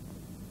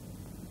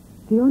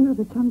 The owner of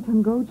the Tum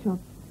Tum Gold Shop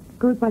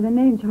goes by the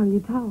name Chow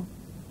Yitao.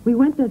 We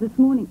went there this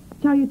morning.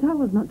 Chow Yitao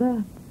was not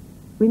there.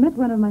 We met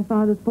one of my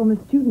father's former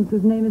students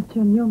whose name is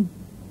Chen Yung.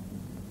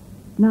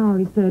 Now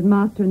he's third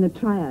master in the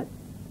triad.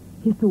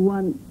 He's the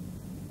one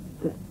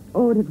that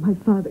ordered my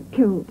father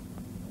killed.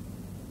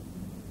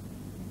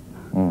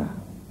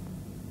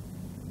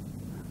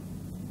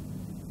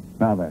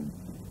 Now then,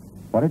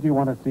 what did you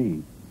want to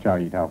see Chow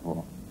Yitao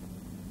for?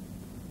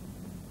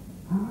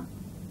 Huh?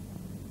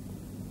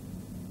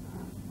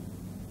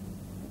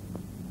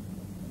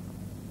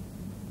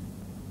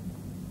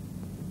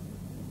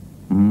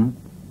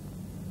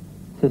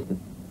 Sister,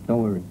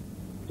 don't worry.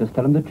 Just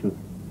tell him the truth.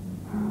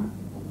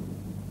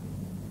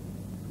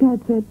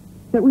 Dad said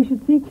that we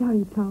should see Chow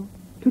Yitao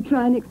to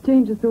try and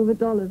exchange the silver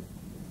dollars.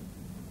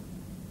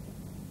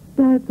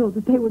 Dad thought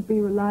that they would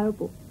be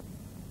reliable.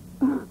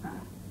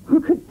 Who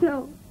could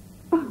tell?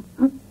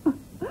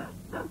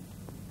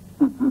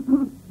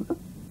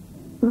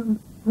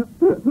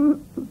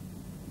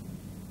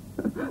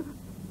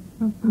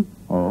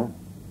 Oh?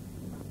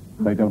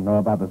 They don't know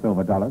about the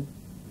silver dollars?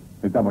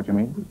 Is that what you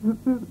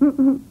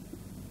mean?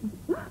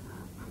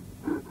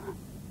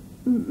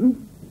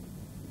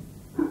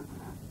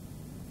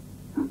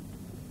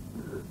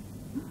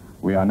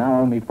 We are now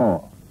only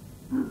 4.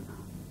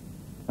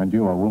 And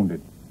you are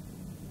wounded.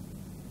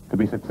 To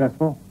be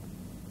successful,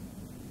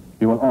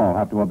 you will all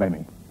have to obey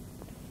me.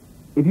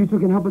 If you two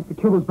can help us to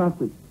kill those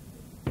bastards,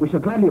 we shall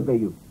gladly obey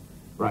you.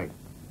 Right.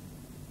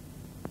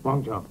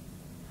 Wang Chong,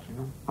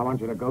 I want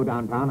you to go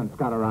downtown and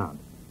scout around.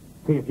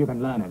 See if you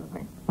can learn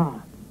anything.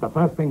 The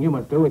first thing you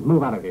must do is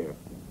move out of here.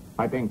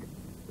 I think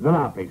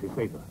the place is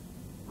safer.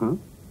 Huh?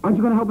 Aren't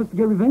you going to help us to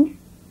get revenge?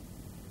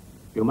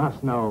 You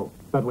must know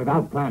that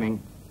without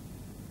planning,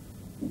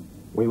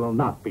 we will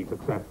not be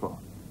successful.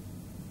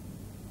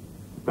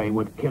 They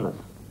would kill us.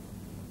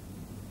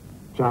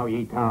 Chow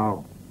Yi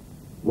Tao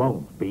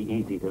won't be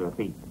easy to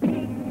defeat.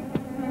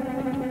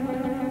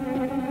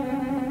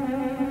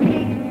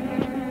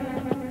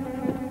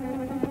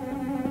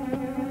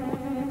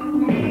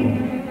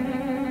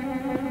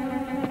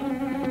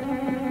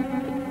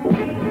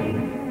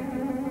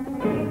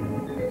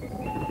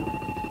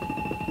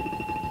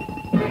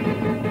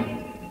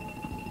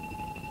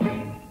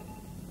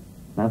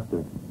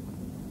 Master.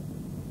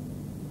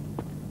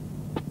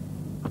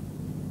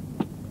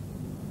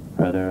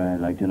 Brother, I'd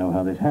like to know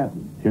how this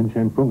happened. Chen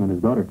Shen Fung and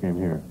his daughter came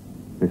here.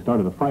 They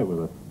started a fight with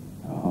us.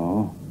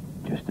 Oh,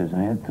 just as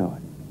I had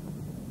thought.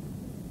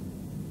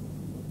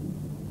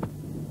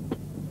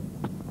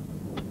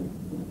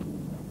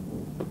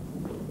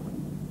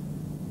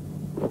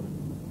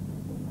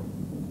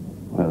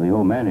 Well, the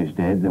old man is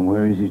dead, then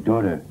where is his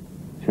daughter?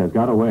 She has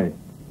got away.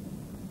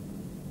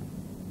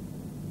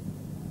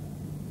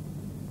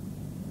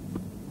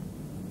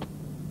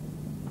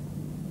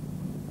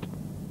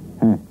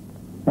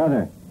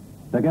 Brother,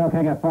 the girl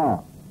can't get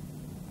far.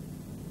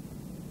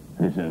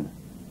 Listen,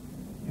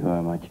 you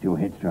are much too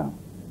headstrong.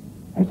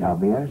 It's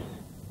obvious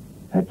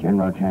that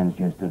General Chan's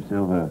chest of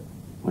silver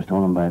was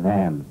stolen by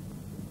them.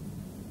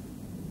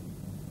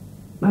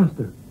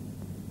 Master,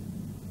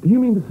 do you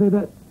mean to say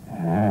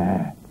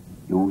that?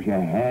 Use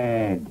your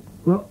head.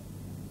 Well,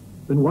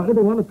 then why do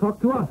they want to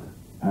talk to us?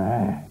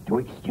 To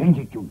exchange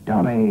it, you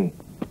dummy.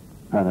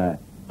 Brother,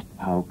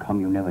 how come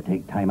you never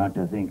take time out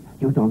to think?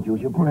 You don't use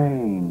your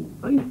brain.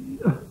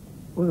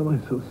 Why am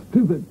I so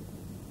stupid?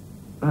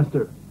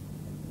 Master,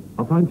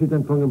 I'll find Chi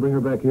Fung and bring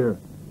her back here.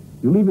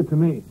 You leave it to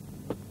me.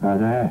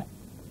 Brother,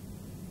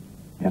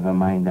 never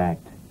mind that.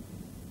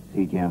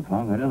 Si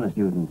Fung and other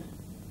students,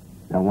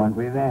 they'll want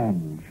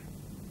revenge.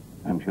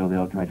 I'm sure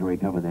they'll try to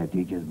recover their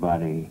teacher's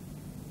body.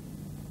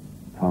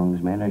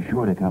 Fung's men are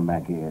sure to come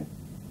back here.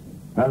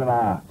 Brother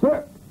Ma.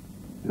 Sir!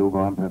 You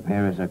go and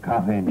prepare us a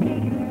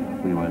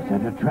coffin. We will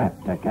set a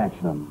trap to catch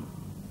them.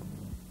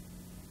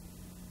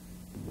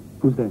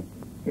 Who's there?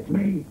 It's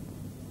me.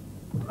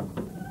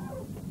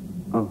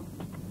 Oh.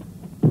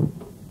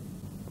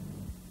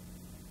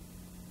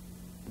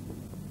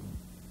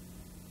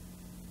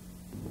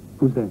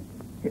 Who's there?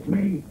 It's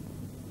me.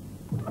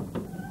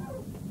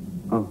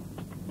 Oh.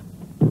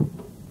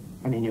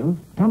 Any news?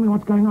 Tell me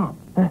what's going on.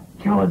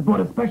 Chow has bought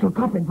a special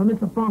coffin for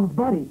Mr. Fong's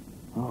body.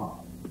 Oh.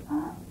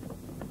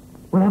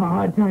 We'll have a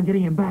hard time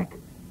getting him back.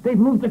 They've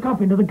moved the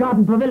coffin to the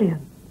garden pavilion.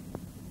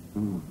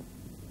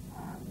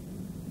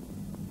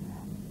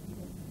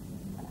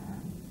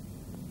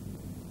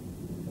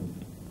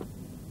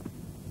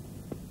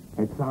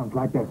 It sounds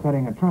like they're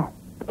setting a trap.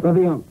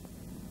 Brother Young,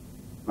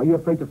 are you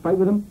afraid to fight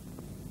with him?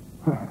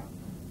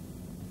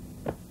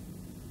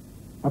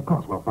 Of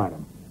course we'll fight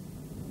him.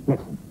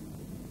 Listen,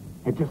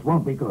 it just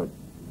won't be good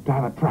to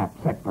have a trap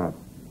set for us.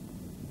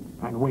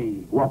 And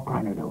we won't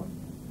kind of do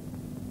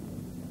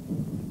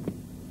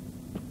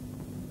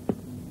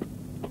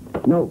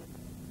it. No.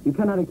 You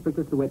cannot expect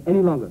us to wait any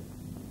longer.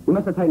 We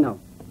must attack now.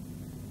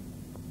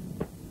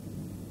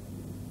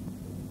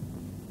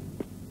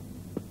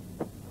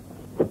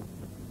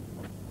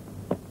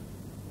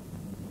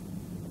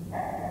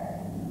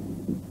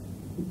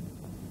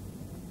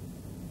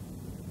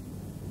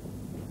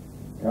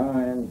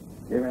 Join.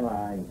 Keep in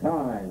line.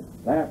 Join.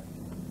 Left.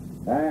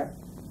 Left.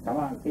 Come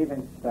on, keep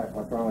in step.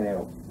 What's wrong with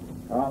you?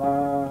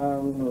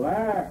 Column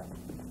left.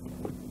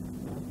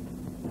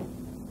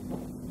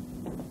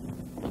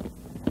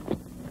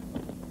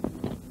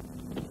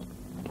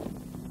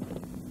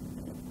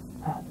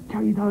 Chow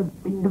Yi Tao's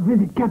been to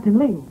visit Captain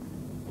Ling.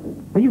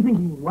 Are you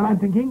thinking what I'm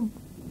thinking?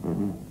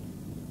 Mm-hmm.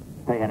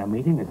 They had a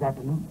meeting this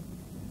afternoon.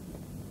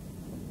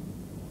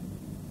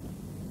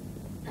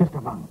 Sister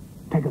Fung,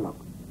 take a look.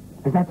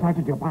 Is that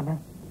Sergeant your partner?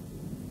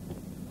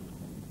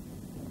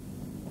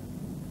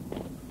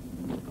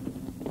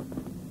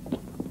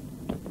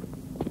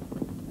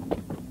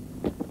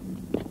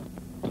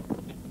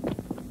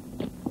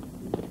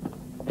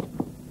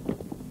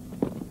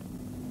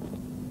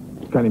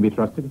 Can he be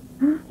trusted?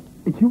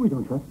 It's you we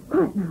don't trust.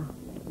 Quiet now.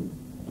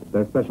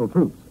 They're special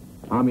troops.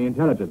 Army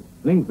intelligence.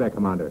 Ling's their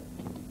commander.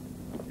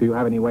 Do you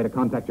have any way to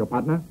contact your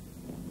partner?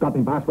 Got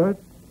any password?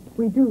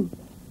 We do.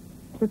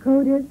 The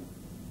code is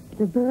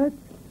the birds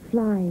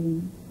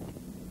flying.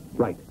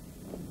 Right.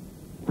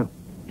 Huh.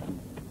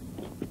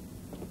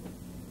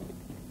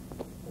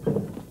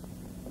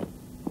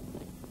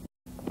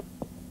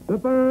 The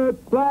birds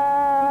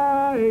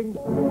flying!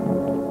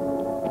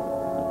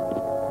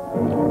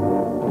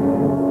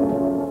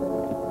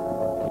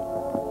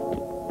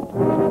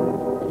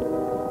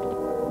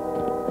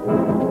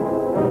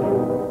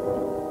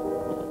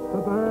 The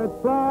birds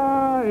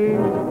fly!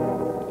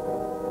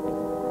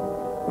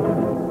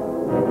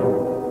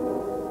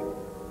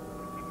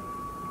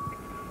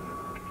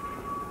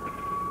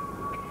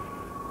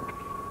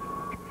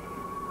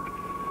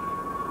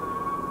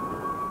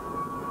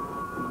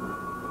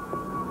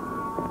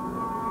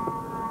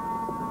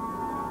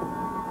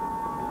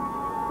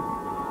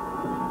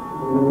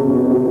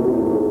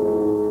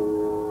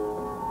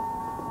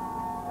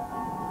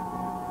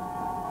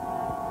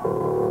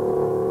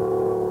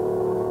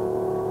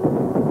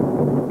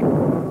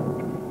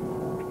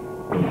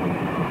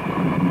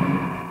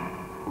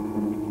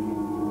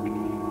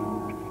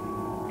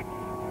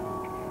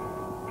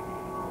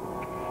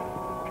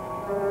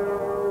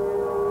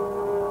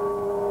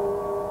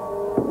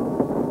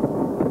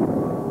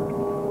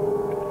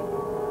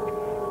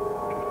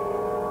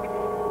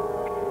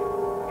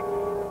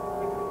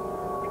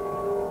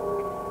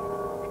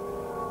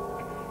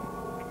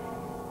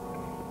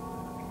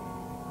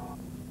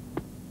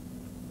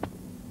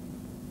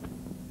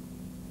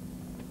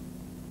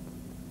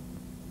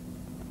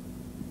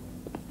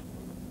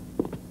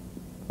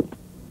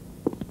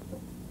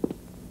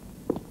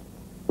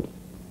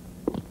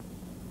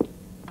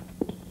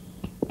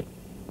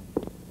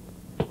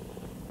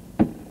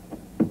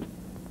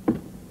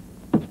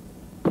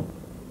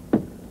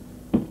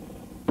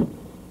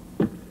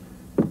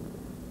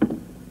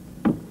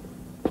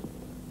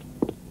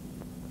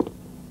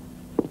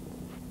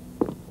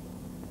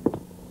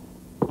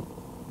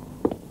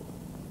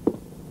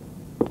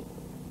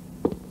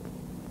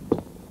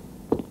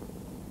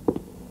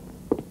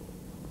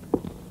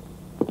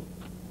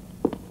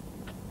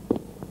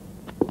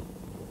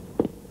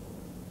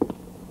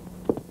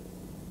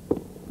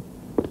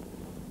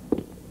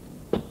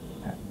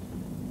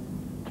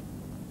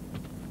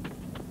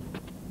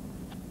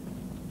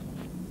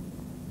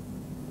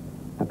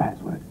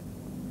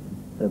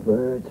 The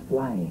bird's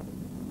flying.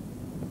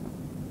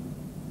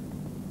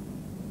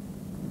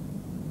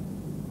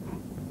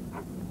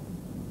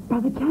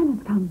 Brother Chan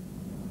has come.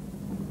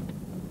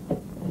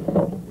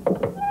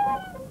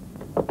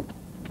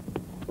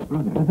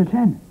 Brother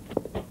Chen.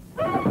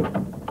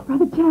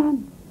 Brother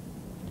Chan.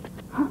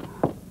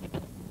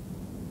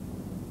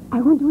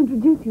 I want to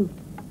introduce you.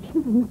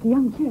 This is Mr.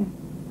 Young Chair.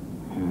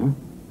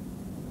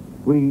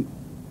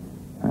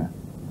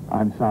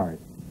 I'm sorry.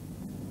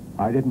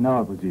 I didn't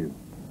know it was you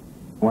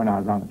when I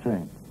was on the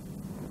train.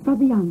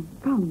 Brother Young,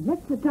 come,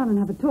 let's sit down and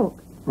have a talk.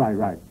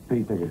 Right.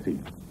 Please take a seat.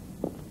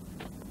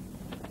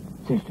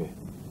 Sister.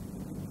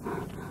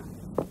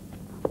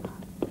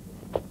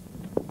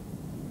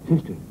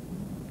 Sister,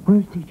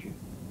 where's teacher?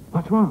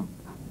 What's wrong?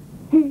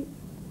 He...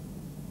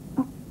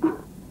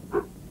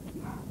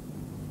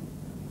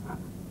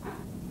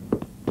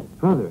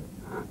 Brother,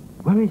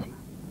 where is he?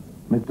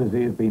 Mr.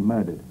 Z has been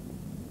murdered.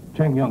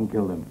 Cheng Yong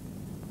killed him.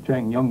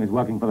 Cheng Yong is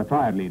working for the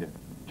triad leader,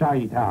 Chow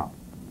Yi Tao.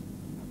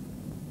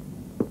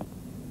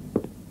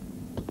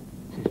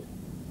 Sister,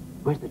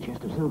 where's the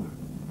chest of silver?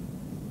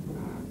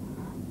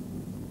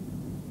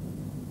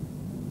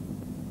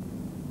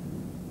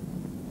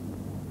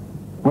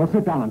 Well,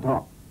 sit down and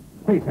talk.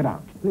 Please sit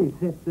down. Please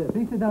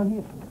sit down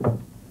here.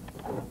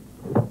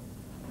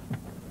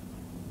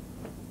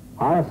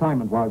 Our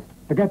assignment was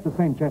to get the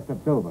same chest of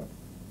silver.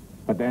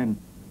 But then,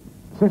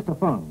 Sister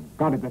Feng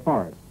got it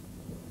before us.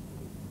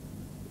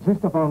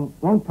 Sister Feng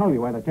won't tell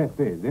you where the chest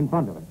is in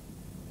front of it.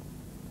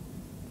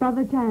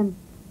 Brother Chan,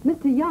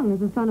 Mr. Young is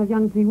the son of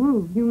Young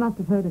Si-Wu. You must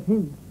have heard of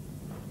him.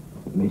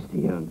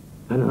 Mr. Young,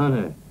 an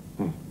honor.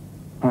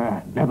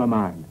 Never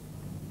mind.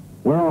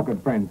 We're all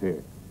good friends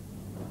here.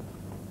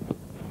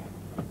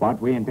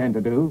 What we intend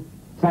to do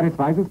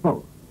satisfies us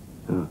both.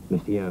 Oh,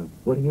 Mr. Young,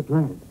 what are your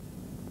plans?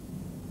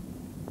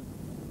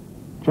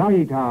 Chow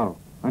Yi Tao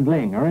and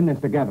Ling are in this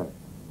together.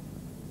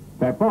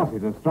 Their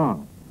forces are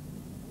strong.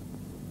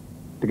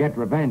 To get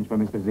revenge for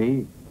Mr.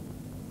 Z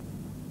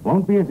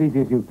won't be as easy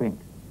as you think.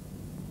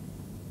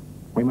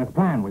 We must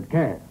plan with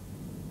care.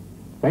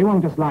 They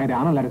won't just lie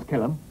down and let us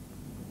kill them.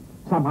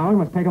 Somehow we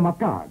must take them off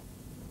guard.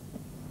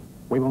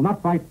 We will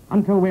not fight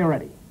until we're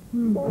ready.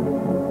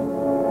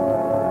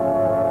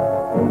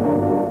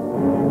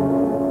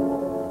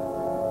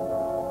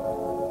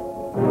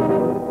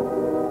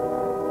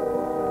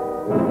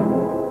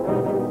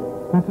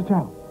 Master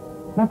Chow.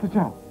 Master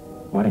Chow.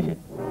 What is it?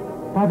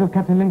 5 of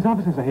Captain Ling's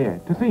officers are here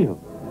to see you.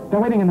 They're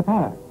waiting in the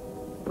parlor.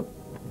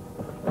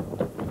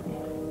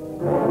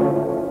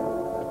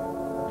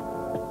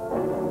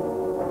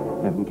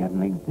 Reverend Captain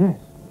Ling? Yes.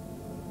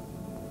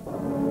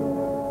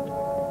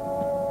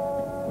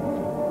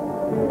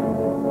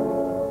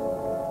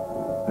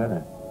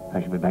 Brother,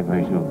 I shall be back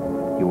very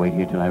soon. You wait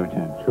here till I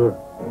return. Sure.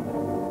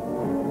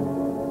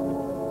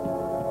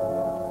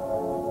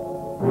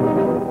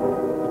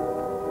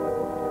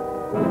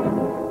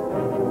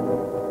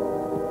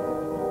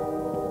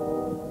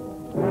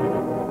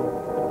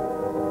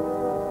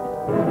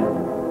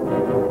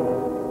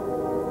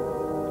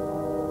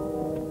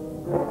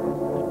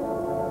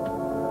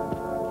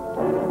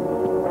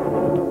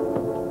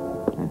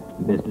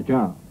 Mr.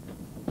 Chow.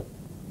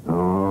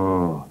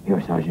 Oh,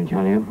 you're Sergeant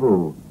Charlie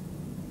Fu.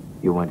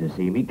 You want to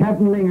see me?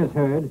 Captain Ling has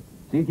heard.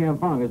 Si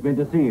Tianfang has been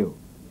to see you.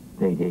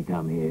 They did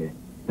come here,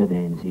 but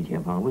then Si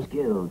Tianfang was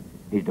killed.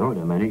 His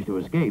daughter managed to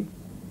escape.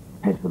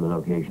 As for the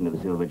location of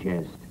the silver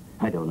chest,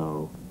 I don't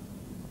know.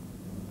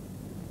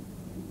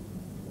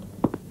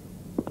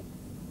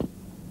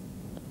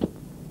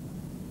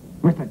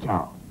 Mr.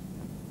 Chow,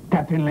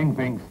 Captain Ling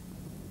thinks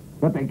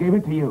That they gave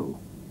it to you.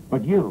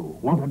 But you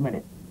won't admit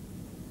it.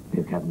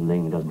 If Captain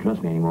Ling doesn't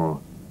trust me anymore,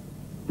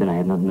 then I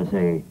have nothing to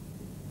say.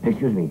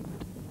 Excuse me.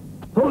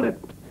 Hold it!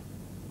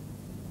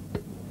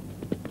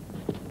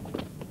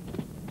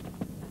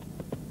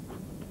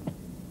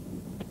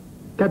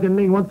 Captain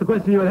Ling wants to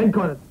question you at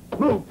headquarters.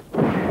 Move!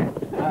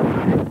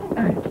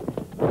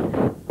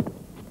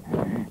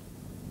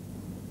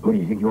 Who do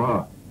you think you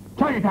are?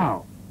 Chow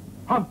Yun-tao!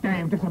 How dare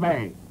you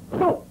disobey?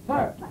 Go,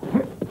 sir!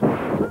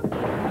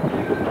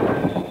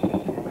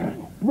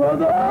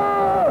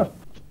 Brother!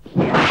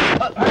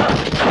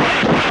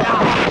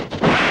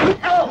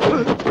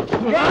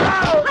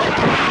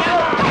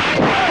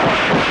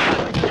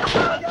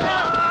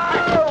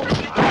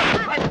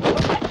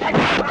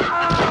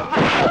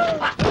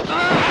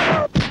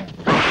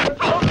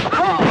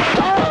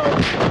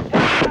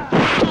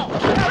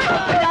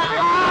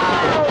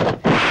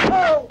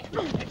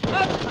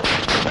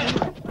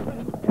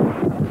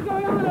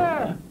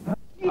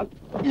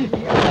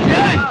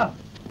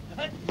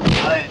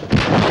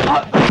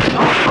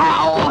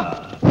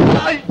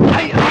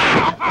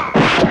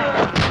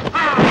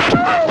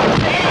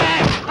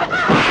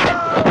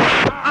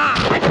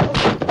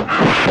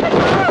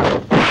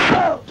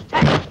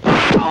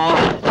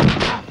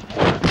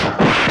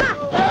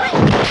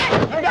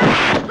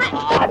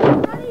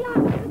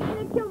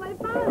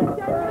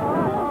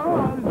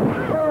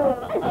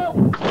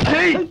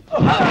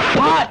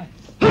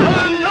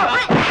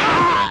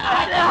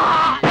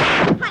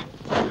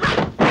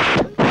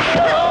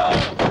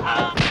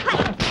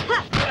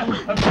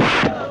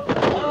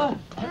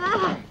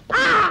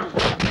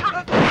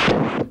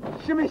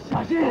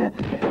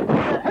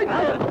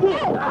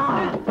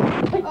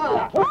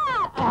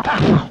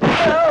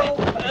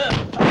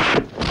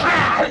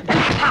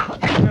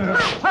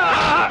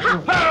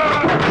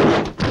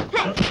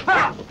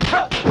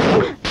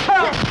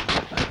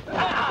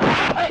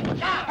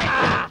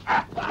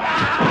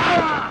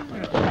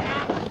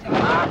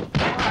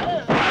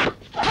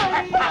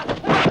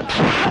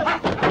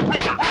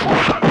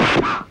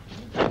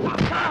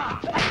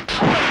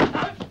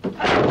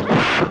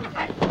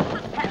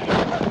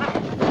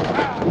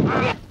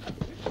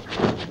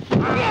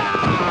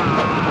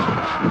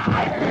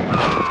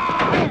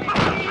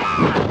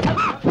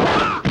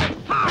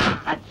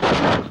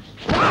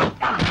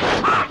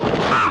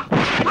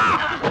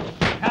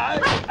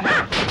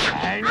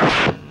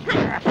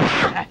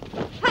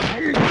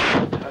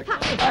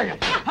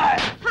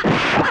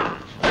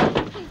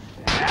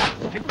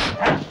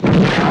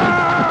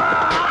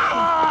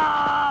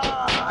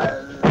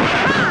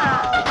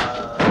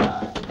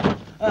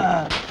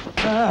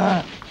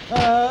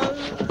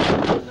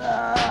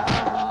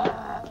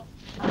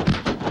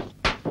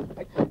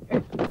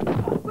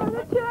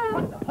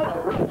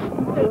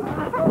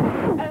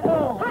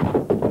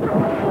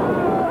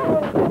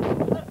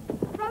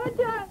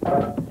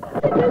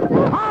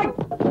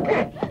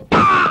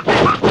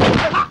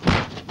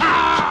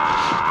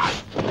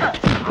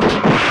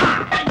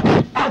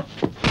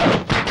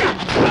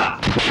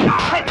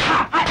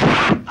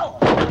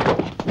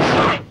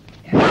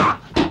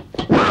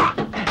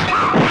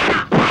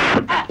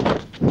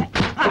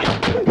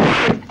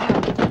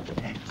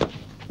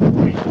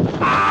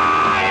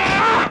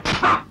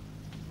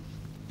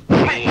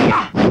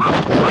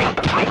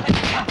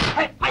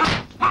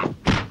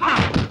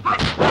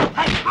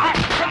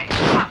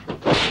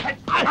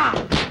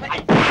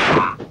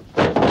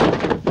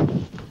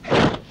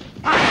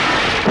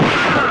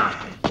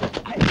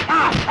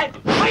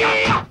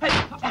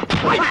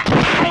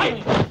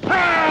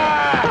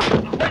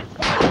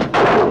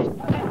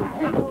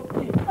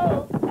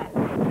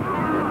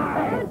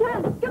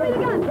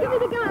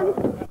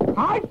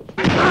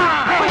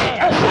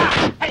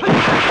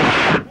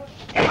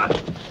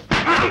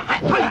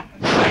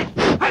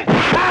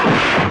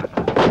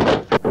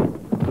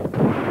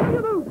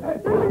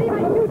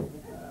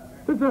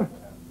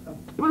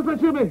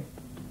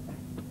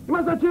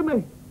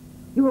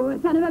 You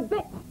son of a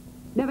bitch!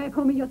 Never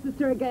call me your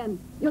sister again.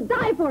 You'll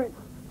die for it!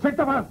 Sit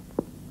the man!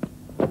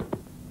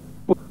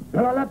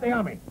 You'll have left the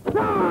army.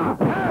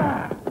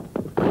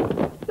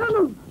 Don't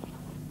move!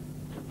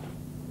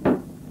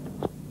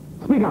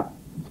 Speak up,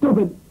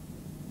 stupid!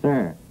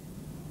 Sir,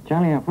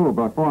 Charlie and Fu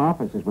brought 4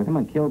 officers with him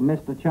and killed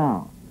Mr.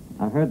 Chow.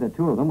 I've heard that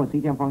 2 of them were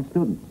Si Jianfeng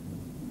students.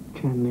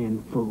 Chen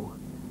and Fu.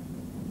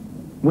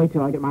 Wait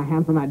till I get my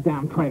hands on that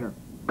damn traitor.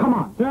 Come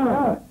on!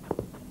 Sir!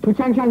 To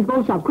Chang Chang's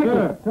gold shop,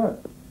 quickly! Sir!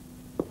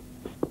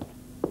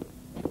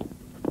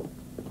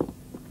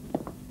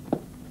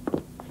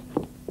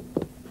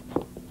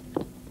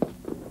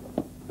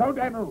 Don't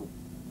dare move.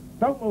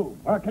 Don't move,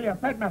 or I'll kill your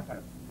fed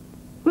master.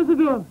 Listen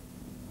to him!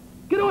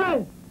 Get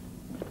away!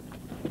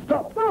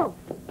 Go! Go!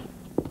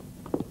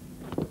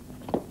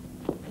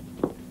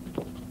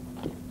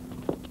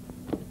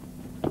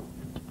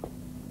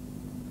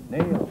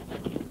 Neil.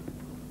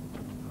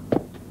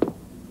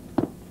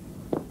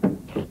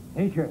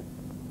 Teacher,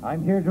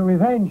 I'm here to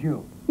revenge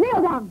you.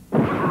 Kneel down!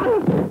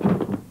 Brother!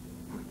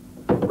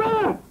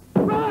 Brother!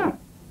 Brother!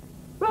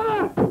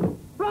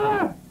 Brother!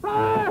 Brother!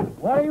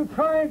 What are you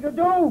trying to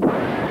do?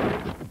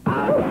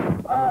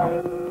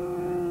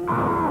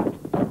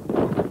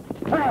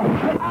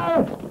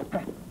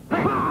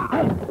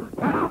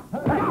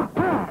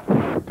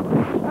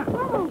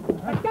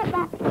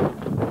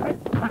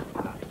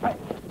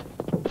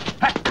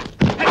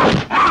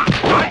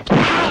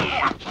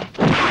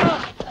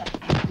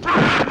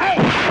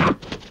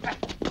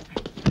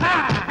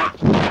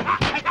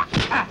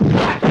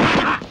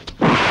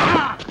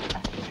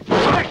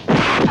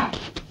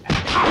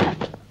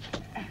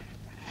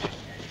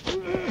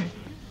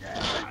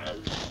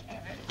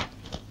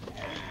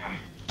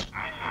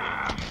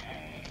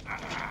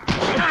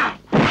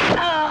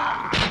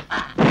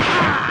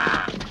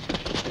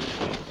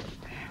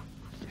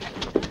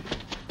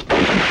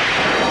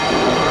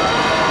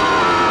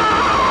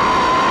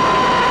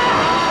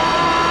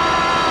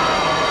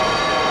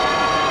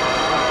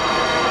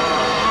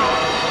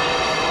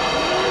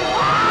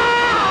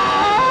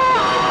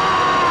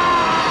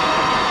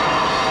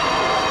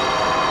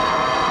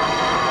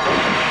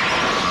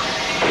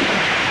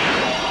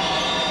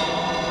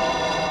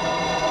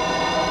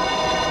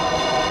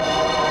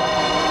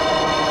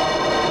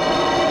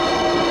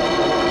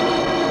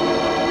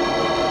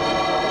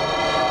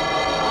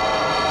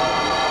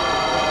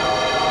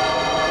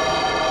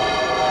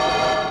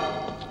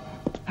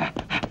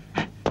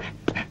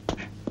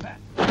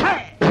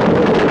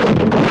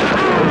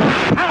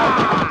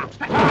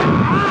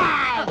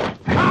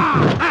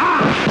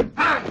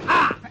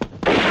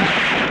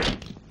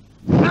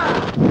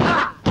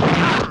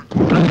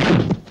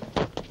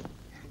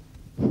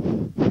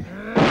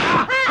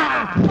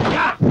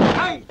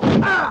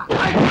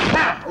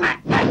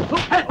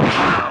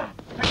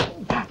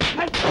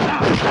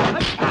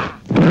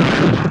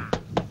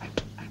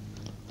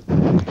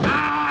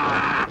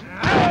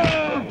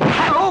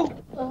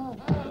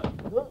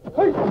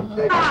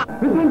 Brother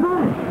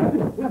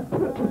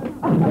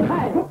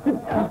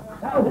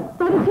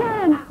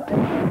Chan!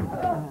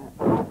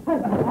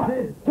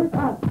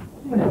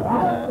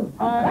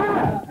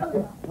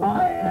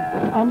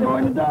 I'm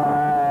going to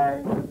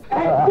die.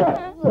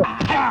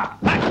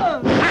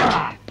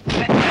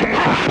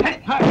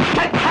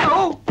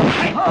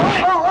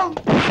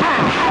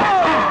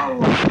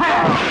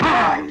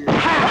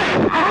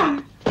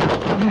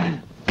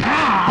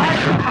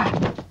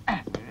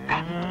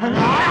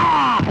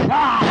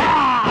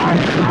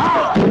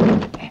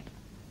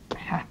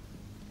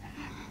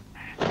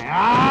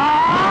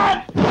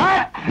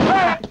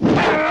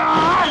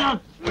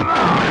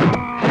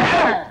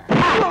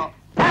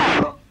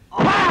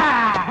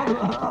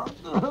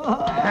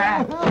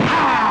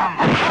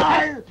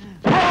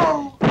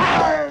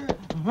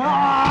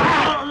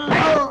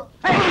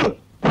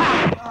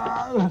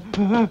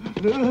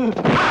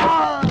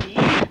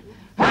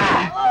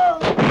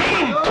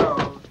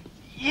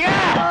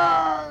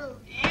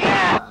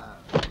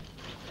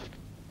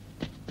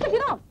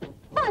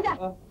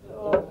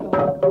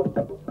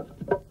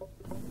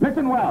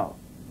 Listen well.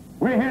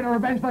 We're here to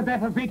revenge the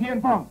death of VT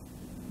and Funk.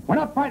 We're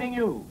not fighting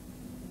you.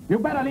 You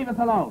better leave us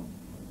alone,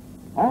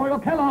 or we'll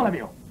kill all of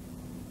you.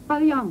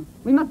 Brother Young,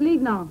 we must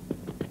leave now.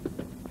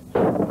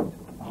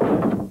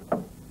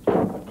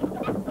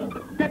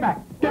 Get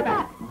back! Get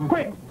back!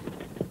 Quick!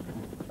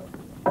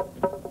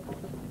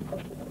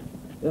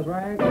 This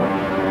way.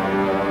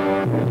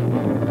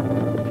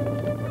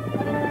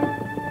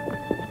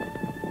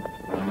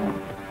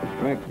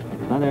 Quick,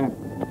 stand there.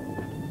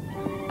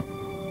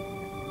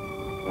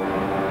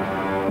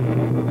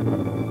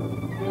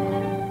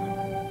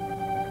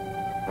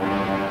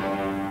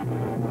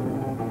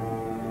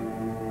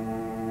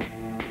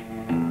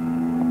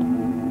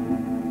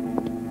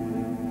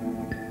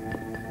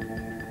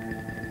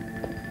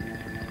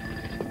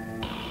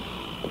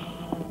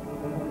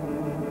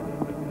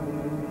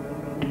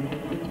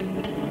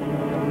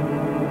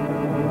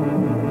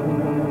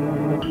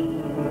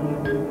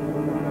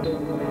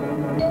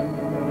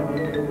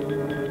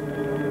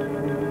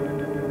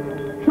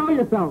 Show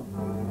yourself.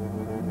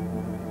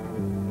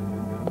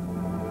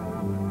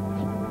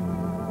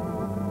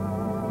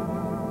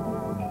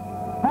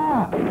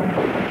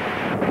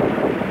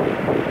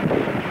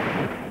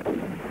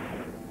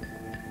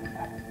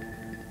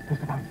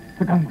 Sister Fang,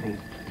 the gun, please.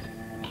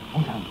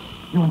 Hong-Chang,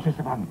 you and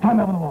Sister Fang, climb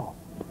over the wall.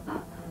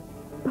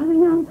 Brother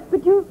Young,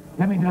 but you...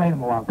 Let me delay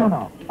them a while. Go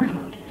now.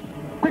 Quickly.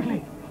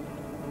 Quickly.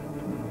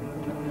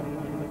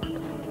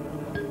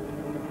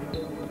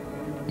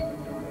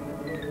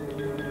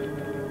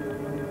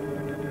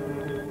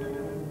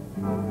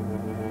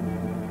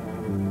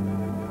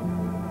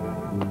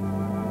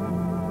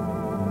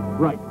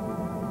 Right.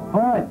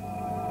 Forward.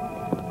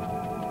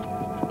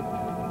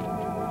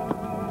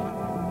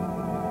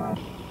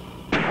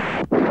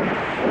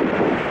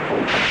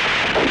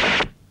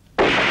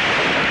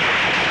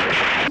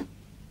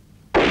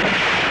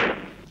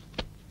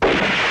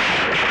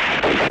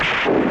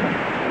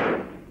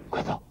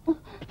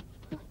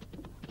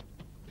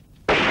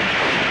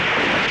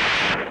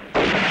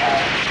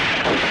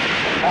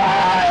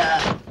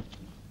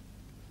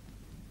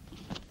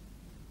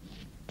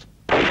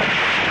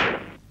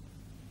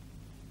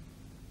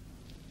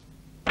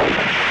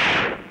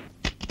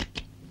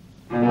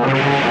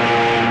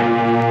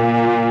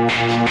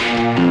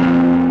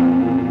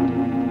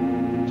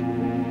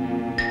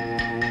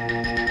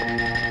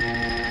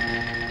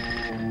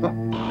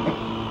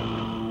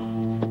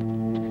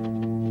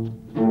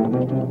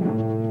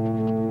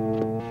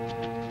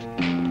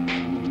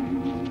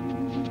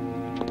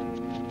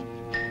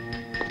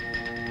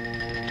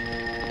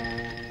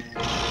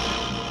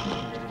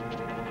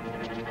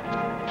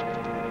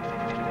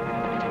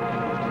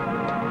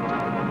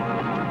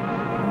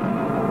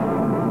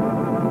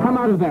 Come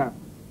out of there.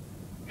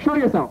 Show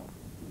yourself.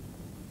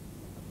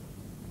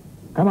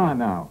 Come on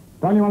now.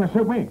 Don't you want to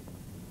shoot me?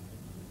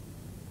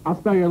 I'll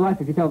spare your life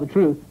if you tell the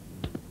truth.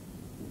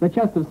 The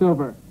chest of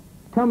silver.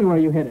 Tell me where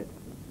you hid it.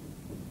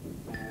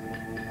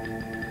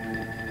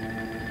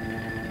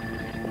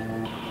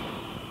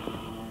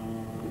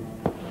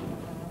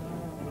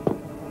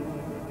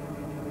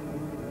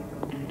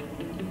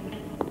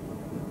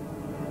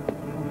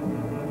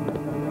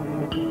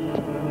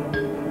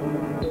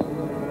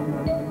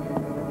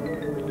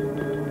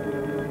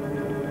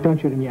 Don't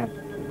shoot him yet.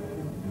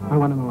 I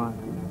want him alive.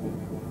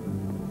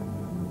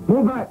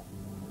 Move back.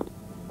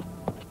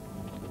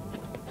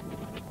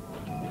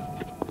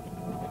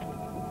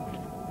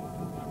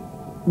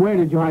 Where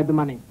did you hide the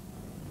money?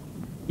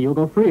 You'll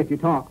go free if you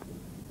talk.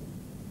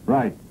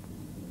 Right.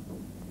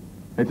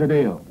 It's a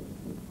deal.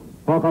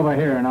 Walk over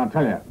here and I'll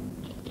tell you.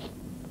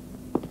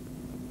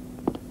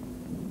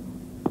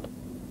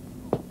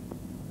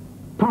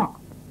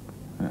 Talk.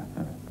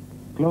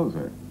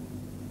 Closer.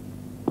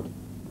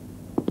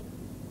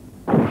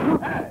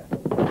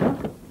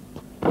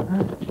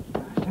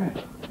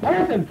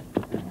 Listen!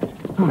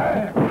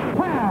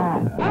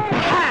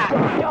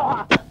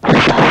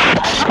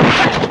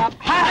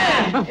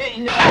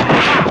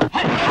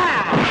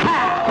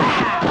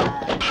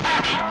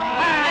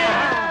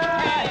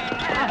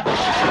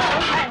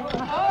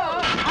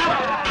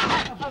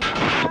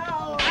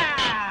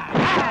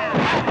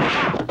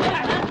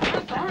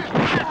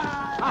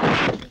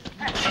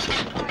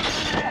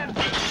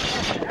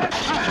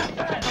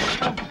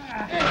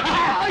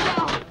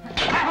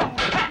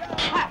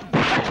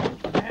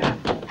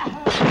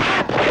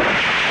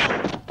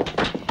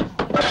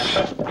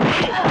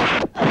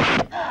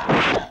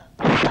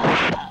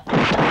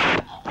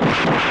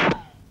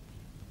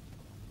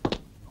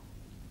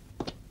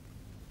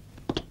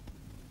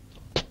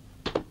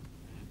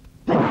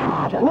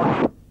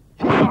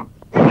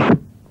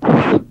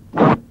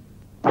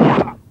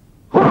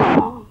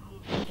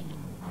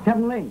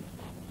 Captain Ling,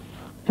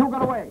 two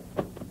got away.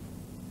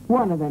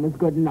 One of them is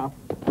good enough.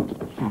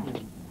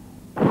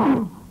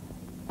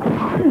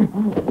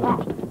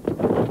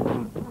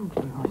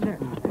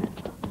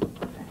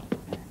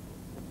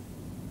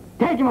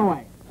 Take him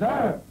away.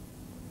 Sir!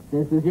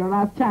 This is your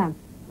last chance.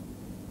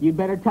 You'd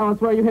better tell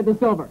us where you hid the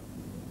silver.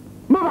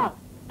 Move out!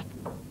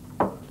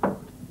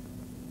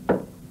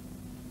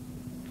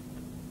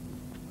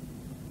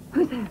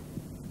 Who's there?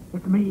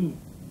 It's me.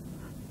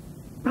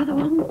 Brother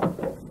Wong?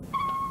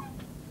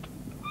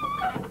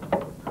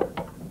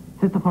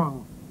 Sister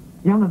Fong,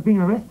 Young has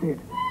been arrested.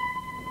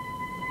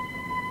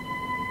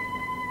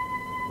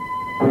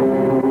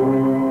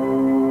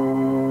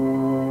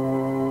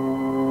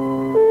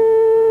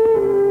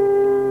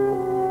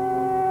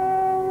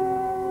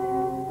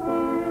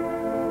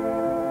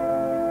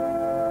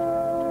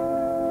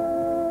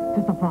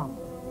 Sister Fong,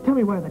 tell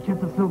me where the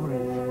chest of silver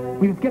is.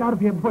 We must get out of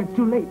here before it's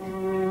too late.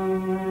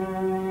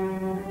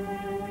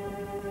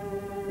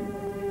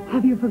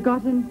 Have you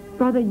forgotten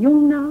Brother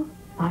Yung now?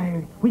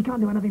 We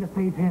can't do anything to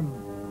save him.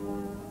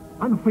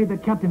 I'm afraid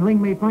that Captain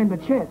Ling may find the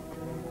chest.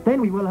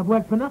 Then we will have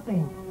worked for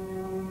nothing.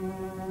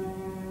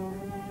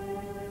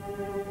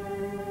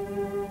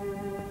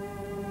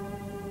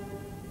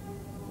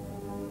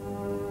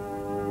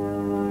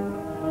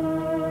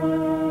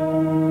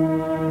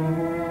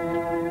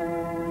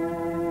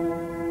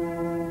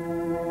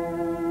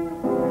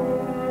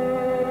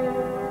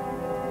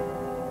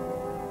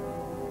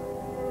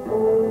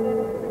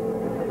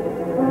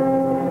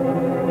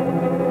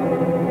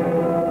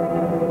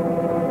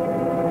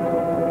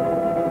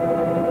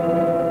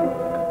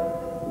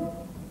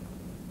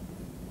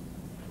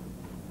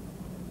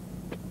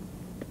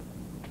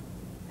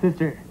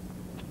 Sister,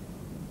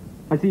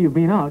 I see you've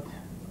been out.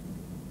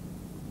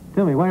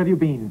 Tell me, where have you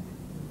been?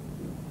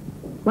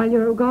 While you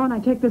were gone, I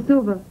checked the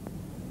silver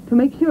to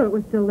make sure it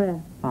was still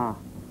there. Ah.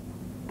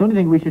 Don't you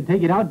think we should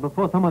take it out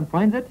before someone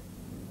finds it?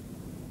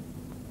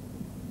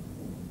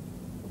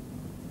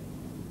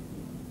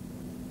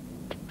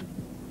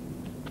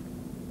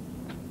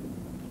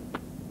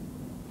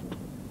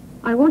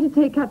 I want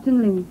to take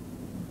Captain Ling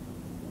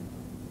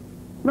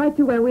right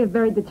to where we have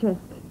buried the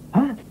chest.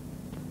 Huh?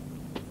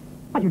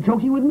 Are you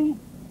joking with me?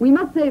 We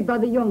must save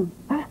Brother Yung.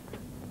 Huh?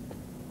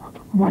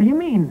 What do you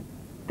mean?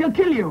 They'll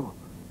kill you.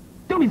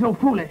 Don't be so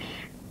foolish.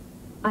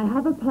 I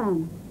have a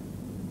plan.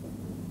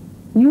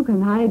 You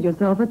can hide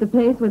yourself at the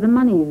place where the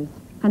money is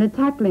and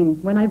attack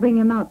Ling when I bring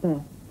him out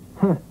there.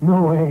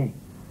 No way.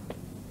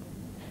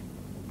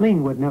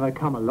 Ling would never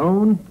come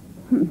alone.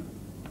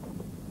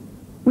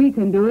 We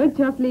can do it.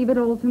 Just leave it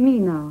all to me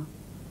now.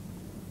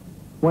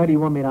 Where do you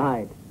want me to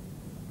hide?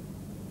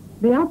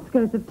 The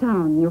outskirts of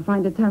town, you'll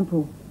find a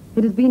temple.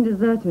 It has been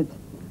deserted.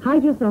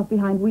 Hide yourself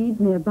behind weeds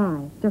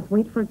nearby. Just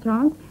wait for a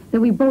chance, then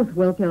we both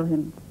will kill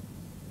him.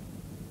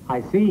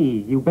 I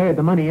see. You buried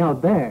the money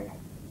out there.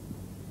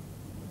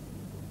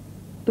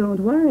 Don't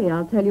worry,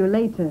 I'll tell you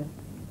later.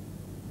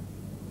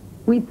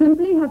 We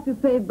simply have to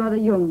save Brother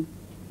Yung.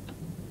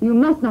 You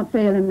must not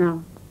fail him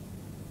now.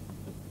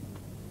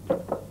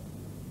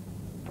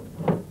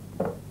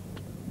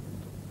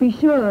 Be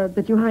sure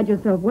that you hide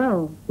yourself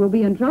well. We'll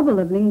be in trouble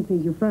if Ling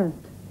sees you first.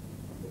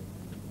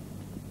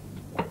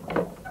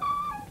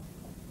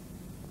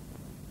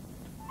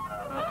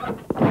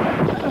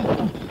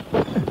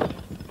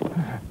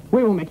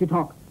 We will make you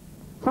talk.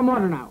 Some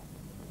water now.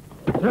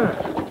 Sir!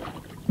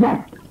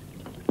 There!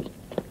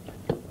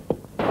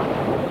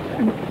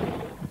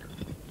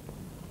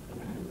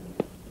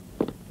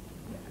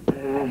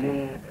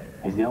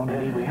 He's the only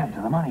lead we have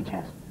to the money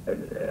chest.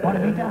 What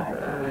if he dies?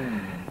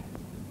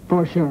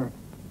 For sure.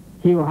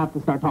 He will have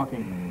to start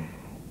talking,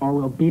 or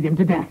we'll beat him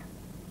to death.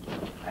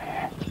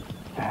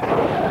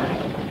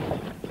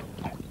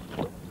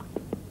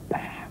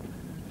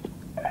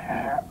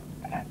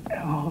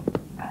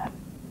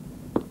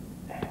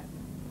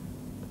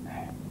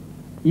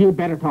 You'd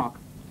better talk.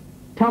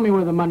 Tell me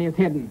where the money is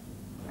hidden.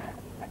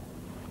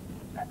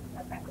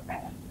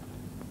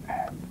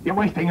 You're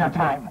wasting your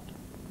time.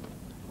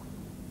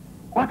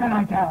 What can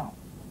I tell?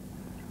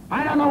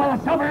 I don't know where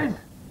the silver is.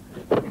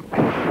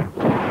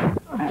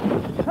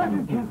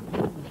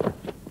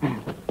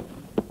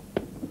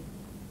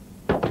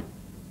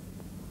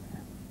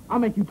 I'll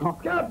make you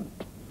talk. Captain!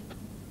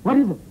 What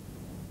is it?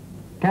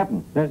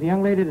 Captain, there's a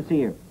young lady to see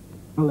you.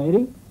 A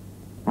lady?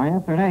 I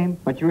asked her name,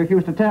 but she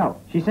refused to tell.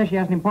 She says she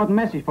has an important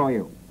message for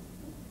you.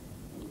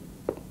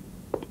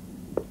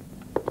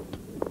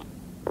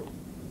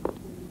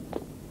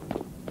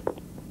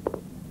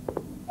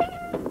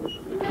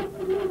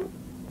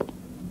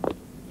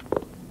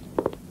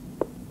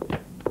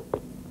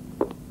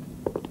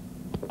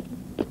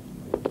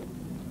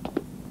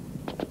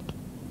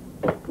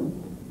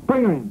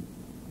 Bring her in.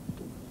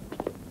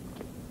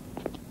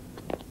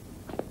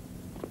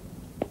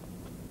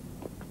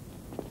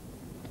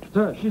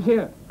 Sir, she's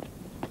here.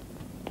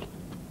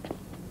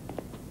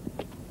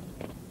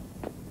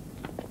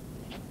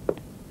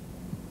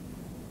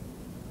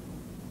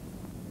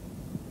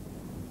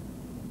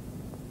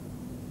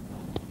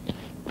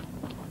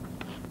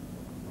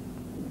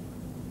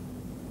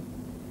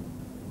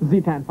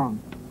 Zitan Feng,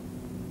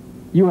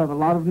 you have a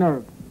lot of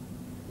nerve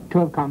to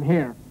have come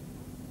here.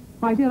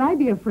 Why should I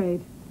be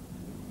afraid?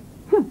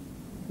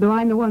 Though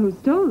I'm the one who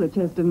stole the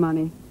chest of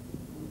money.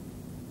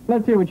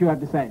 Let's hear what you have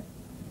to say.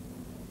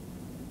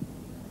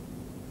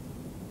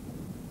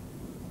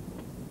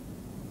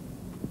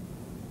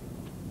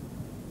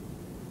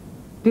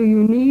 Do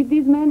you need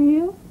these men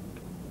here?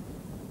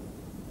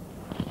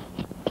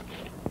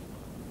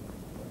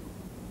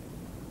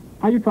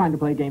 Are you trying to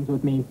play games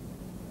with me?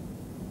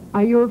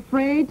 Are you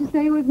afraid to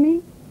stay with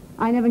me?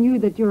 I never knew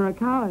that you're a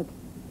coward.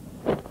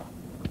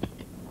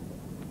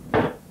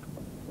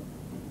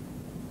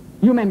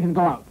 You men can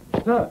go out.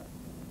 Sir.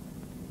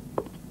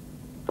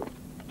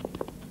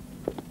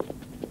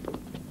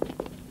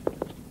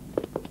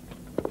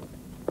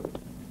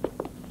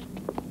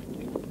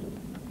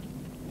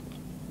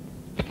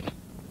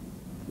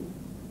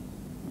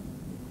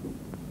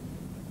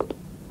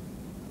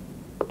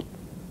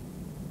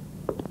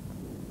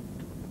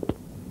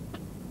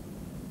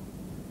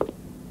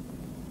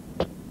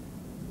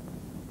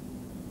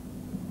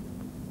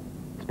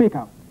 Speak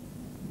up.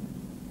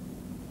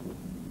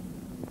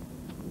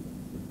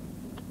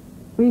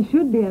 We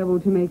should be able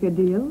to make a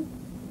deal.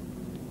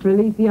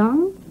 Release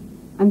Young,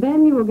 and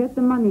then you will get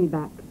the money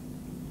back.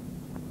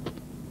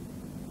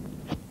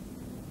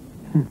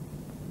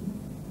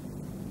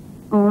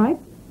 All right?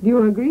 Do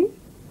you agree?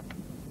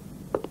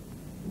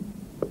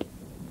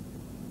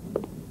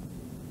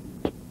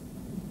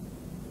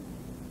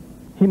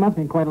 He must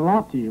mean quite a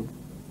lot to you.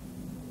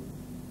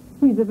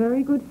 He's a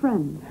very good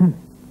friend.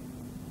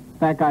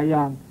 That guy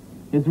Young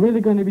is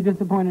really going to be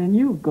disappointed in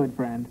you, good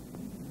friend.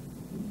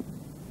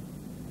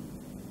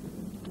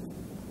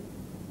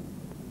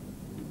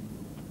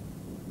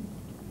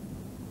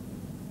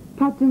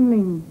 Captain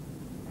Ling,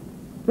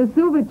 the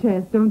silver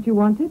chest, don't you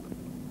want it?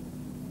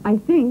 I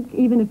think,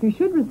 even if you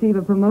should receive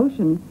a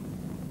promotion,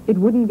 it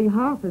wouldn't be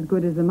half as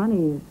good as the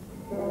money is.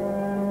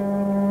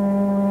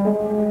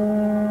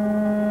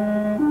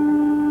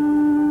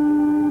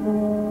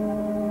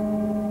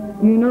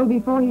 You know,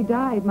 before he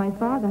died, my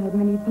father had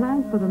many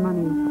plans for the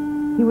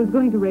money. He was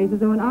going to raise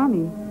his own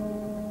army.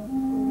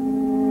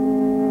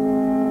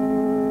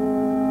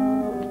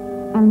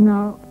 And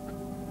now,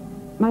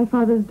 my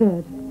father's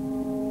dead.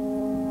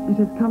 It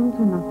has come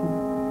to nothing.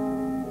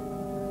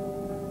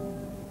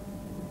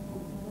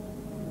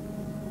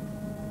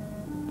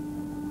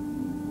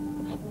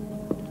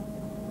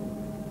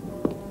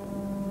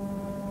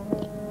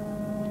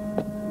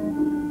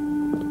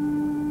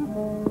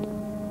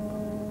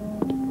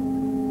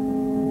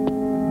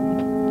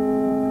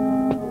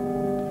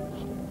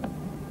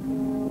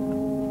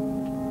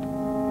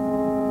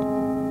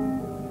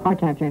 I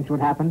can't change what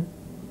happened.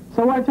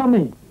 So why tell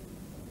me?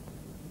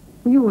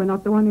 You were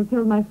not the one who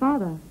killed my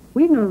father.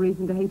 We've no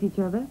reason to hate each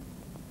other.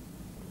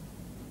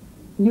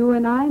 You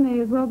and I may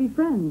as well be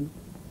friends.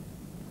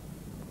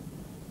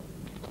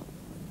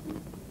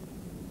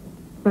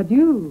 But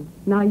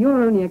now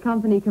you're only a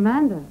company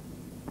commander,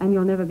 and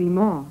you'll never be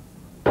more.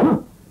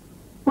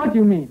 What do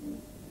you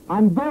mean?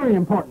 I'm very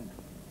important.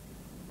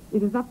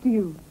 It is up to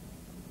you.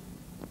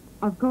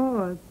 Of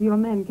course, your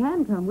men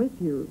can come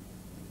with you.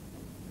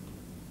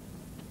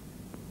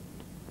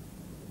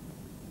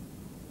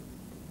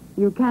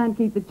 You can't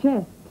keep the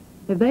chest.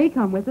 If they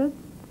come with us,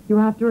 you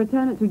have to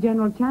return it to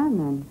General Chan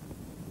then.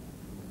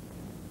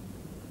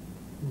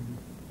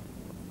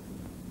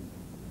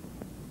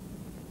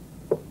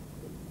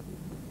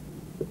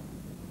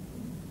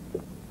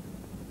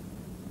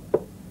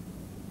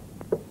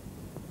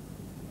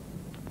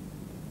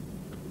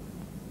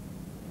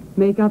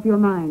 Make up your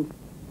mind.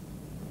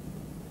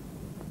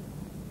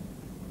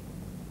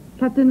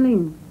 Captain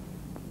Ling,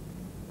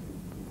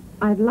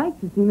 I'd like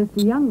to see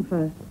Mr. Young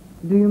first.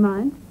 Do you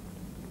mind?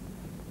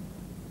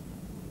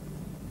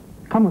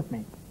 Come with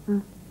me.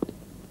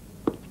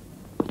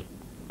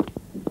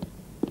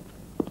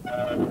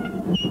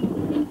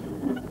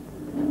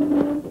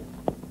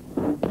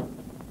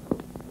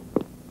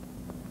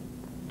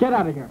 Get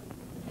out of here.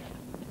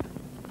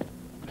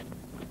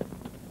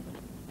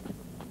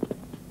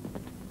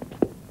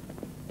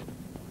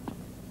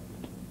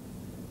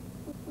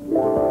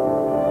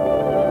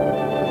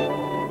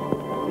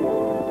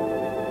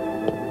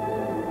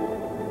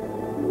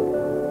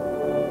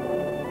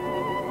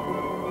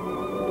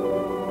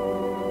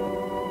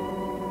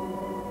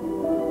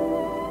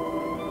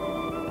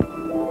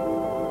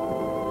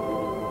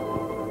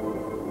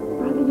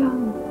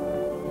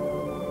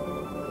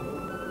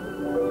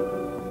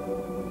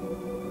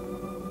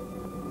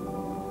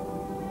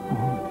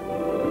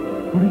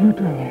 What are you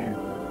doing here?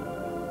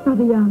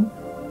 Brother Young.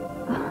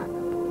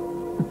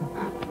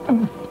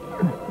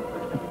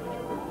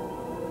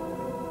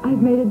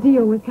 I've made a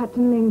deal with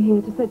Captain Ling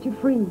here to set you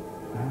free.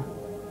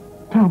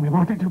 Tell me,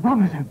 what did you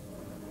promise him?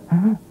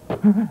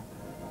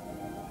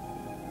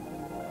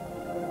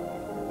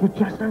 The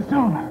chest of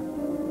silver.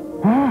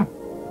 Huh?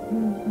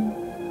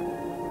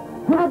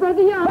 Now,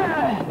 Brother Young!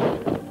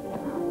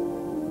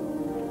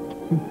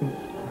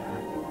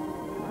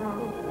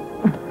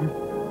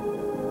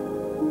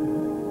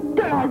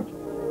 Get out!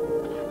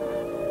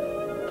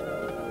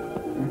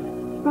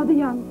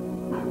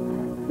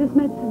 This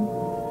medicine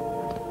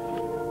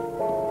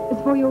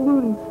is for your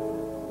wounds.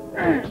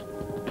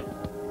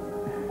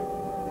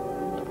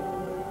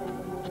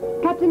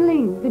 Captain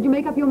Ling, did you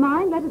make up your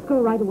mind? Let us go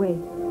right away.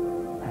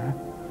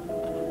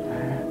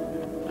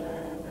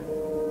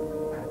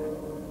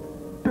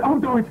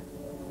 Don't do it!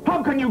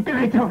 How can you give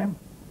it to him?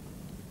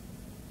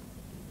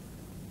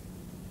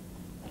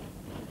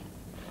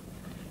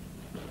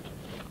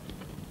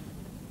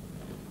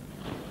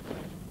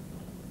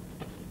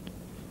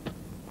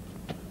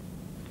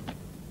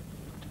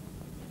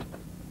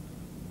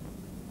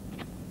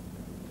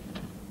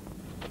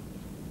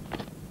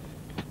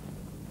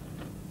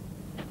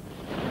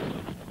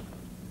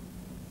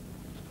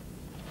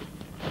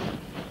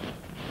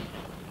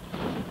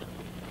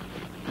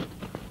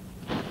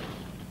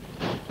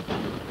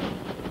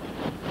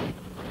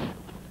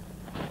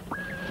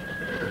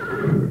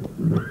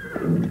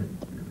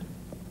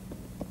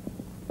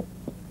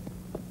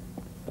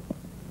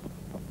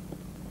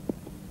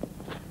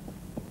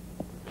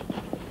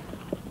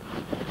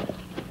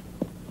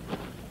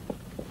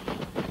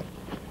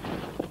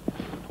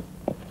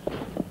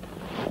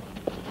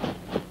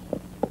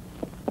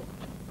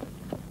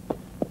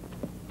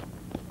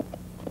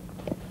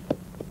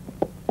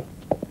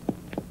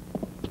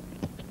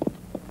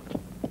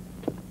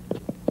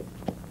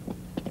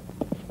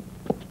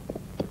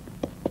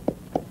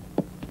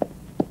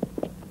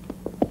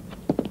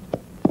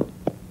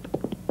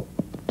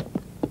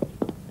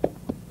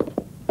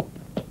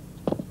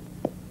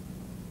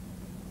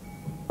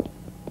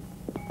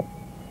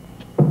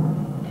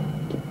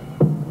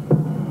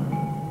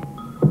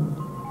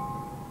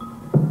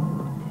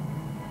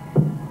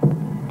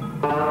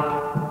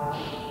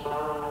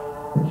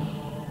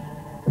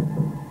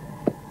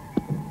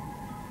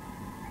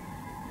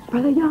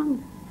 Brother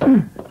Young.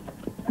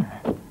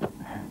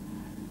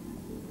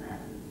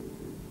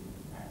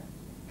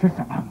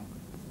 Sister Mum,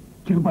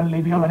 do you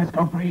believe he'll let us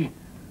go free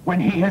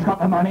when he has got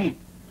the money?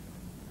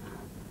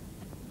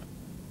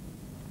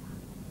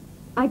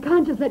 I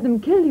can't just let them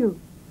kill you,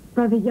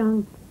 Brother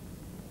Young.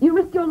 You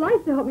risked your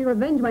life to help me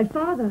revenge my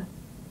father.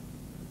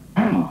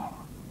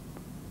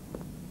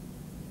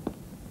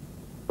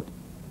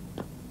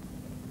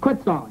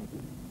 Quit stalling.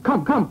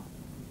 Come, come.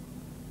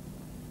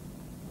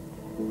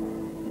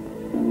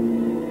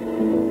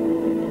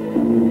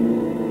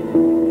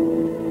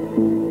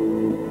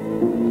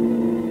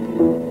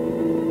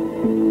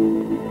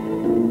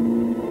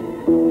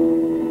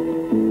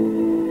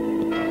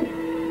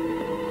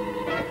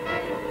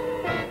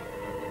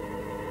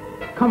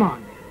 Come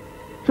on.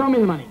 Show me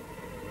the money.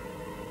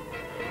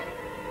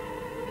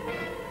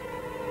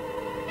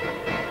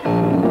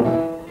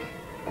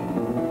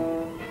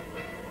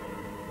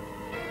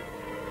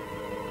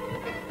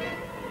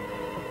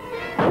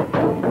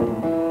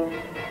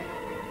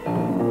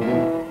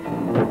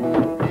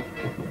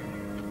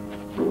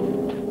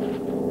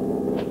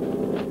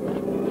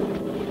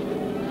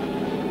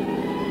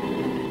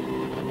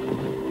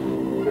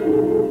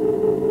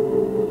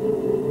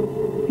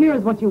 Here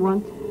is what you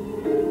want.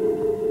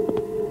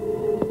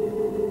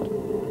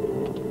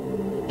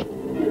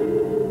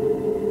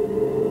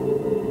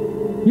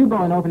 You go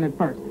and open it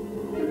first.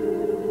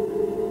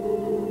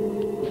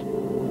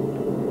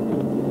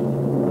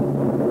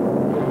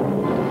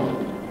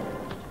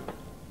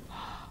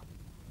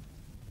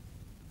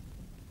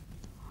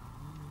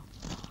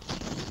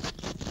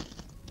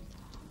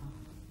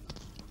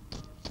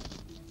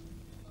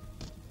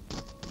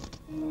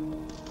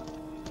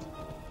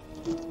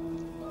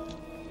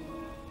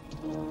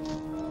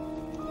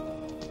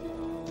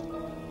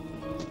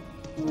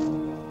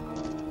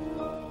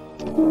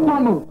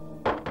 Don't move.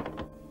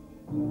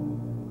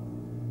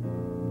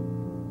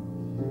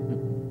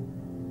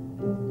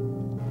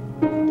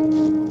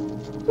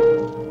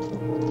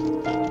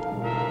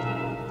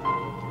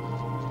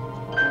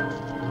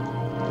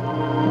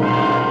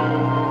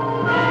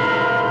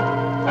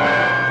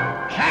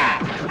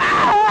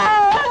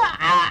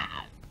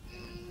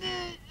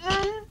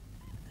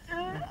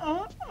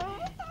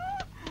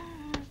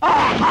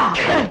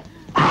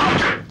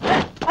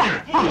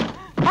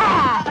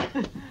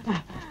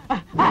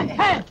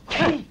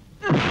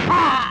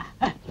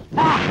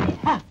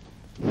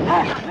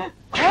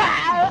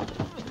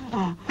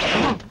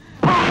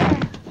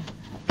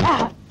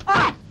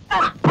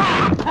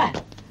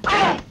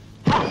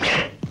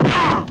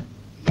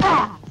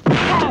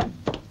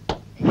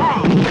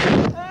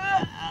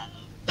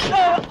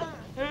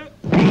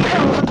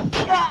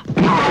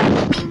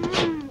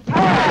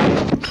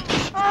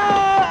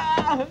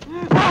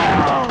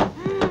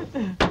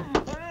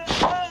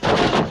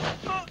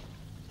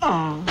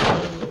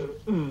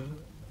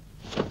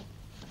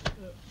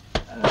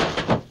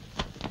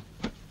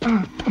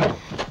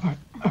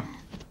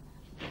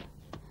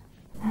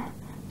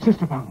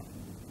 Sister Bang,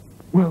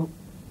 will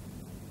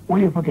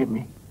you forgive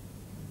me?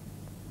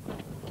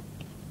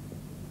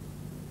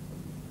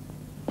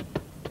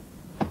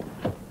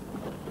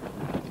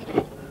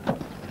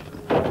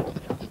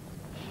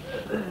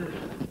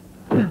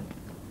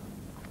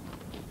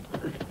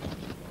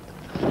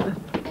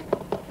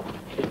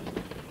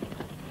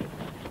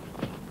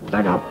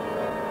 Back up.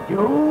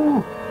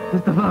 You?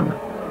 Mr. Fung,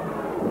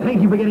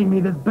 thank you for getting me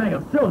this bag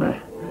of silver.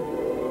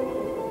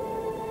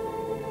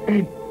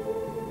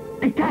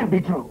 It can't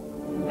be true.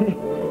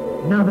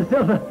 Now the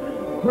silver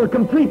will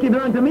completely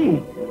belong to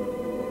me.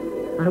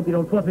 I hope you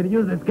don't force me to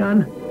use this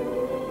gun.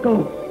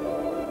 Go.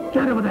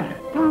 Get over there.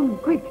 Tom,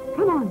 quick,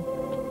 come on.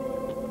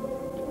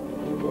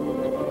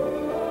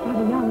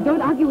 Brother Young,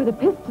 don't argue with a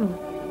pistol.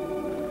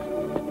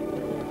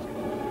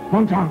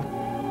 Wong Chang,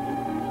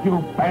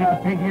 you better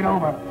think it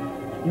over.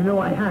 You know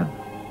I have.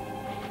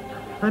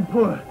 I'm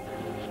poor.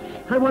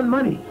 I want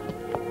money.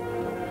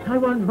 I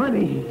want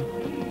money.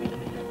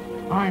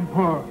 I'm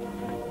poor.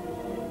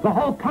 The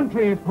whole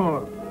country is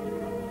poor.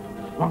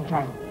 Wong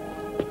Chang,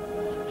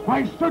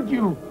 why should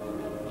you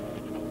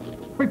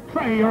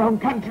betray your own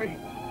country?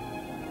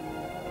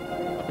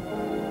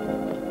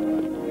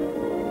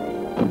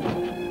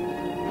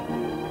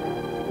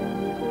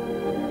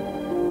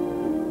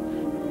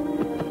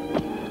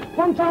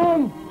 Wong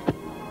Chang!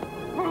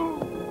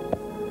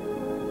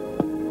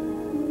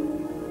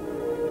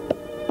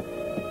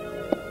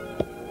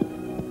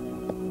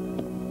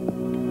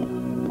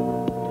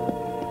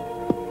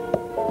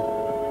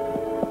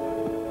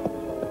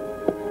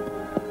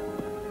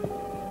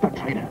 The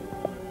traitor.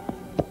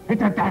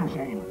 It's a damn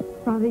shame.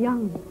 Brother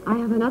Young, I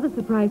have another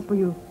surprise for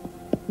you.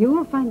 You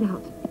will find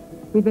out.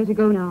 We'd better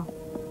go now.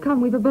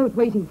 Come, we've a boat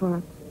waiting for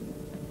us.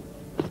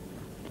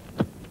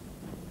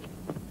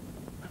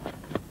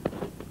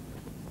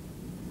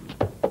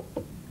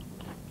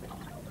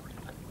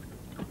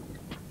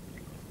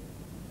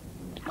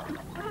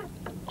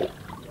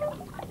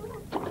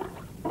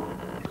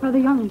 Brother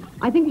Young,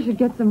 I think you should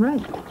get some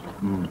rest.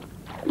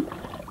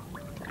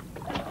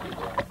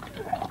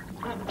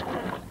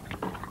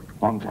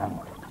 Wong Chang,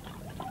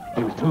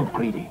 he was too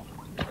greedy.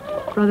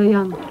 Brother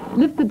Young,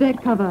 lift the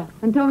deck cover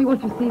and tell me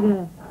what you see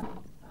there.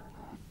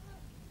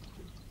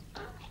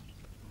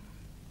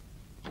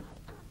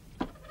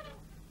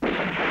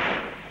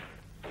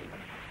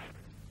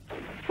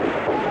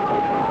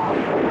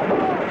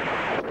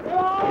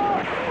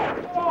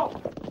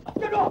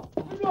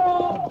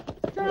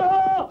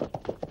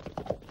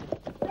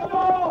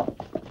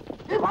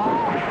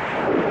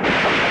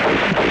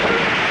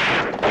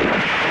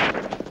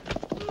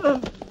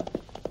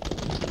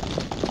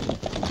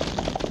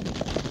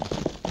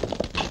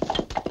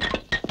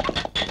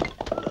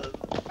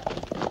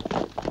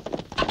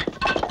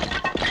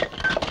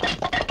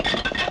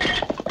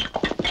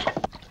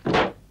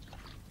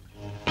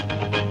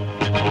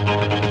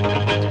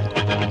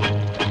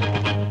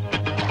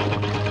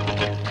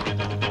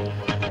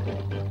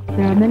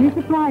 There are many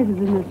surprises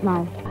in this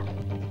life.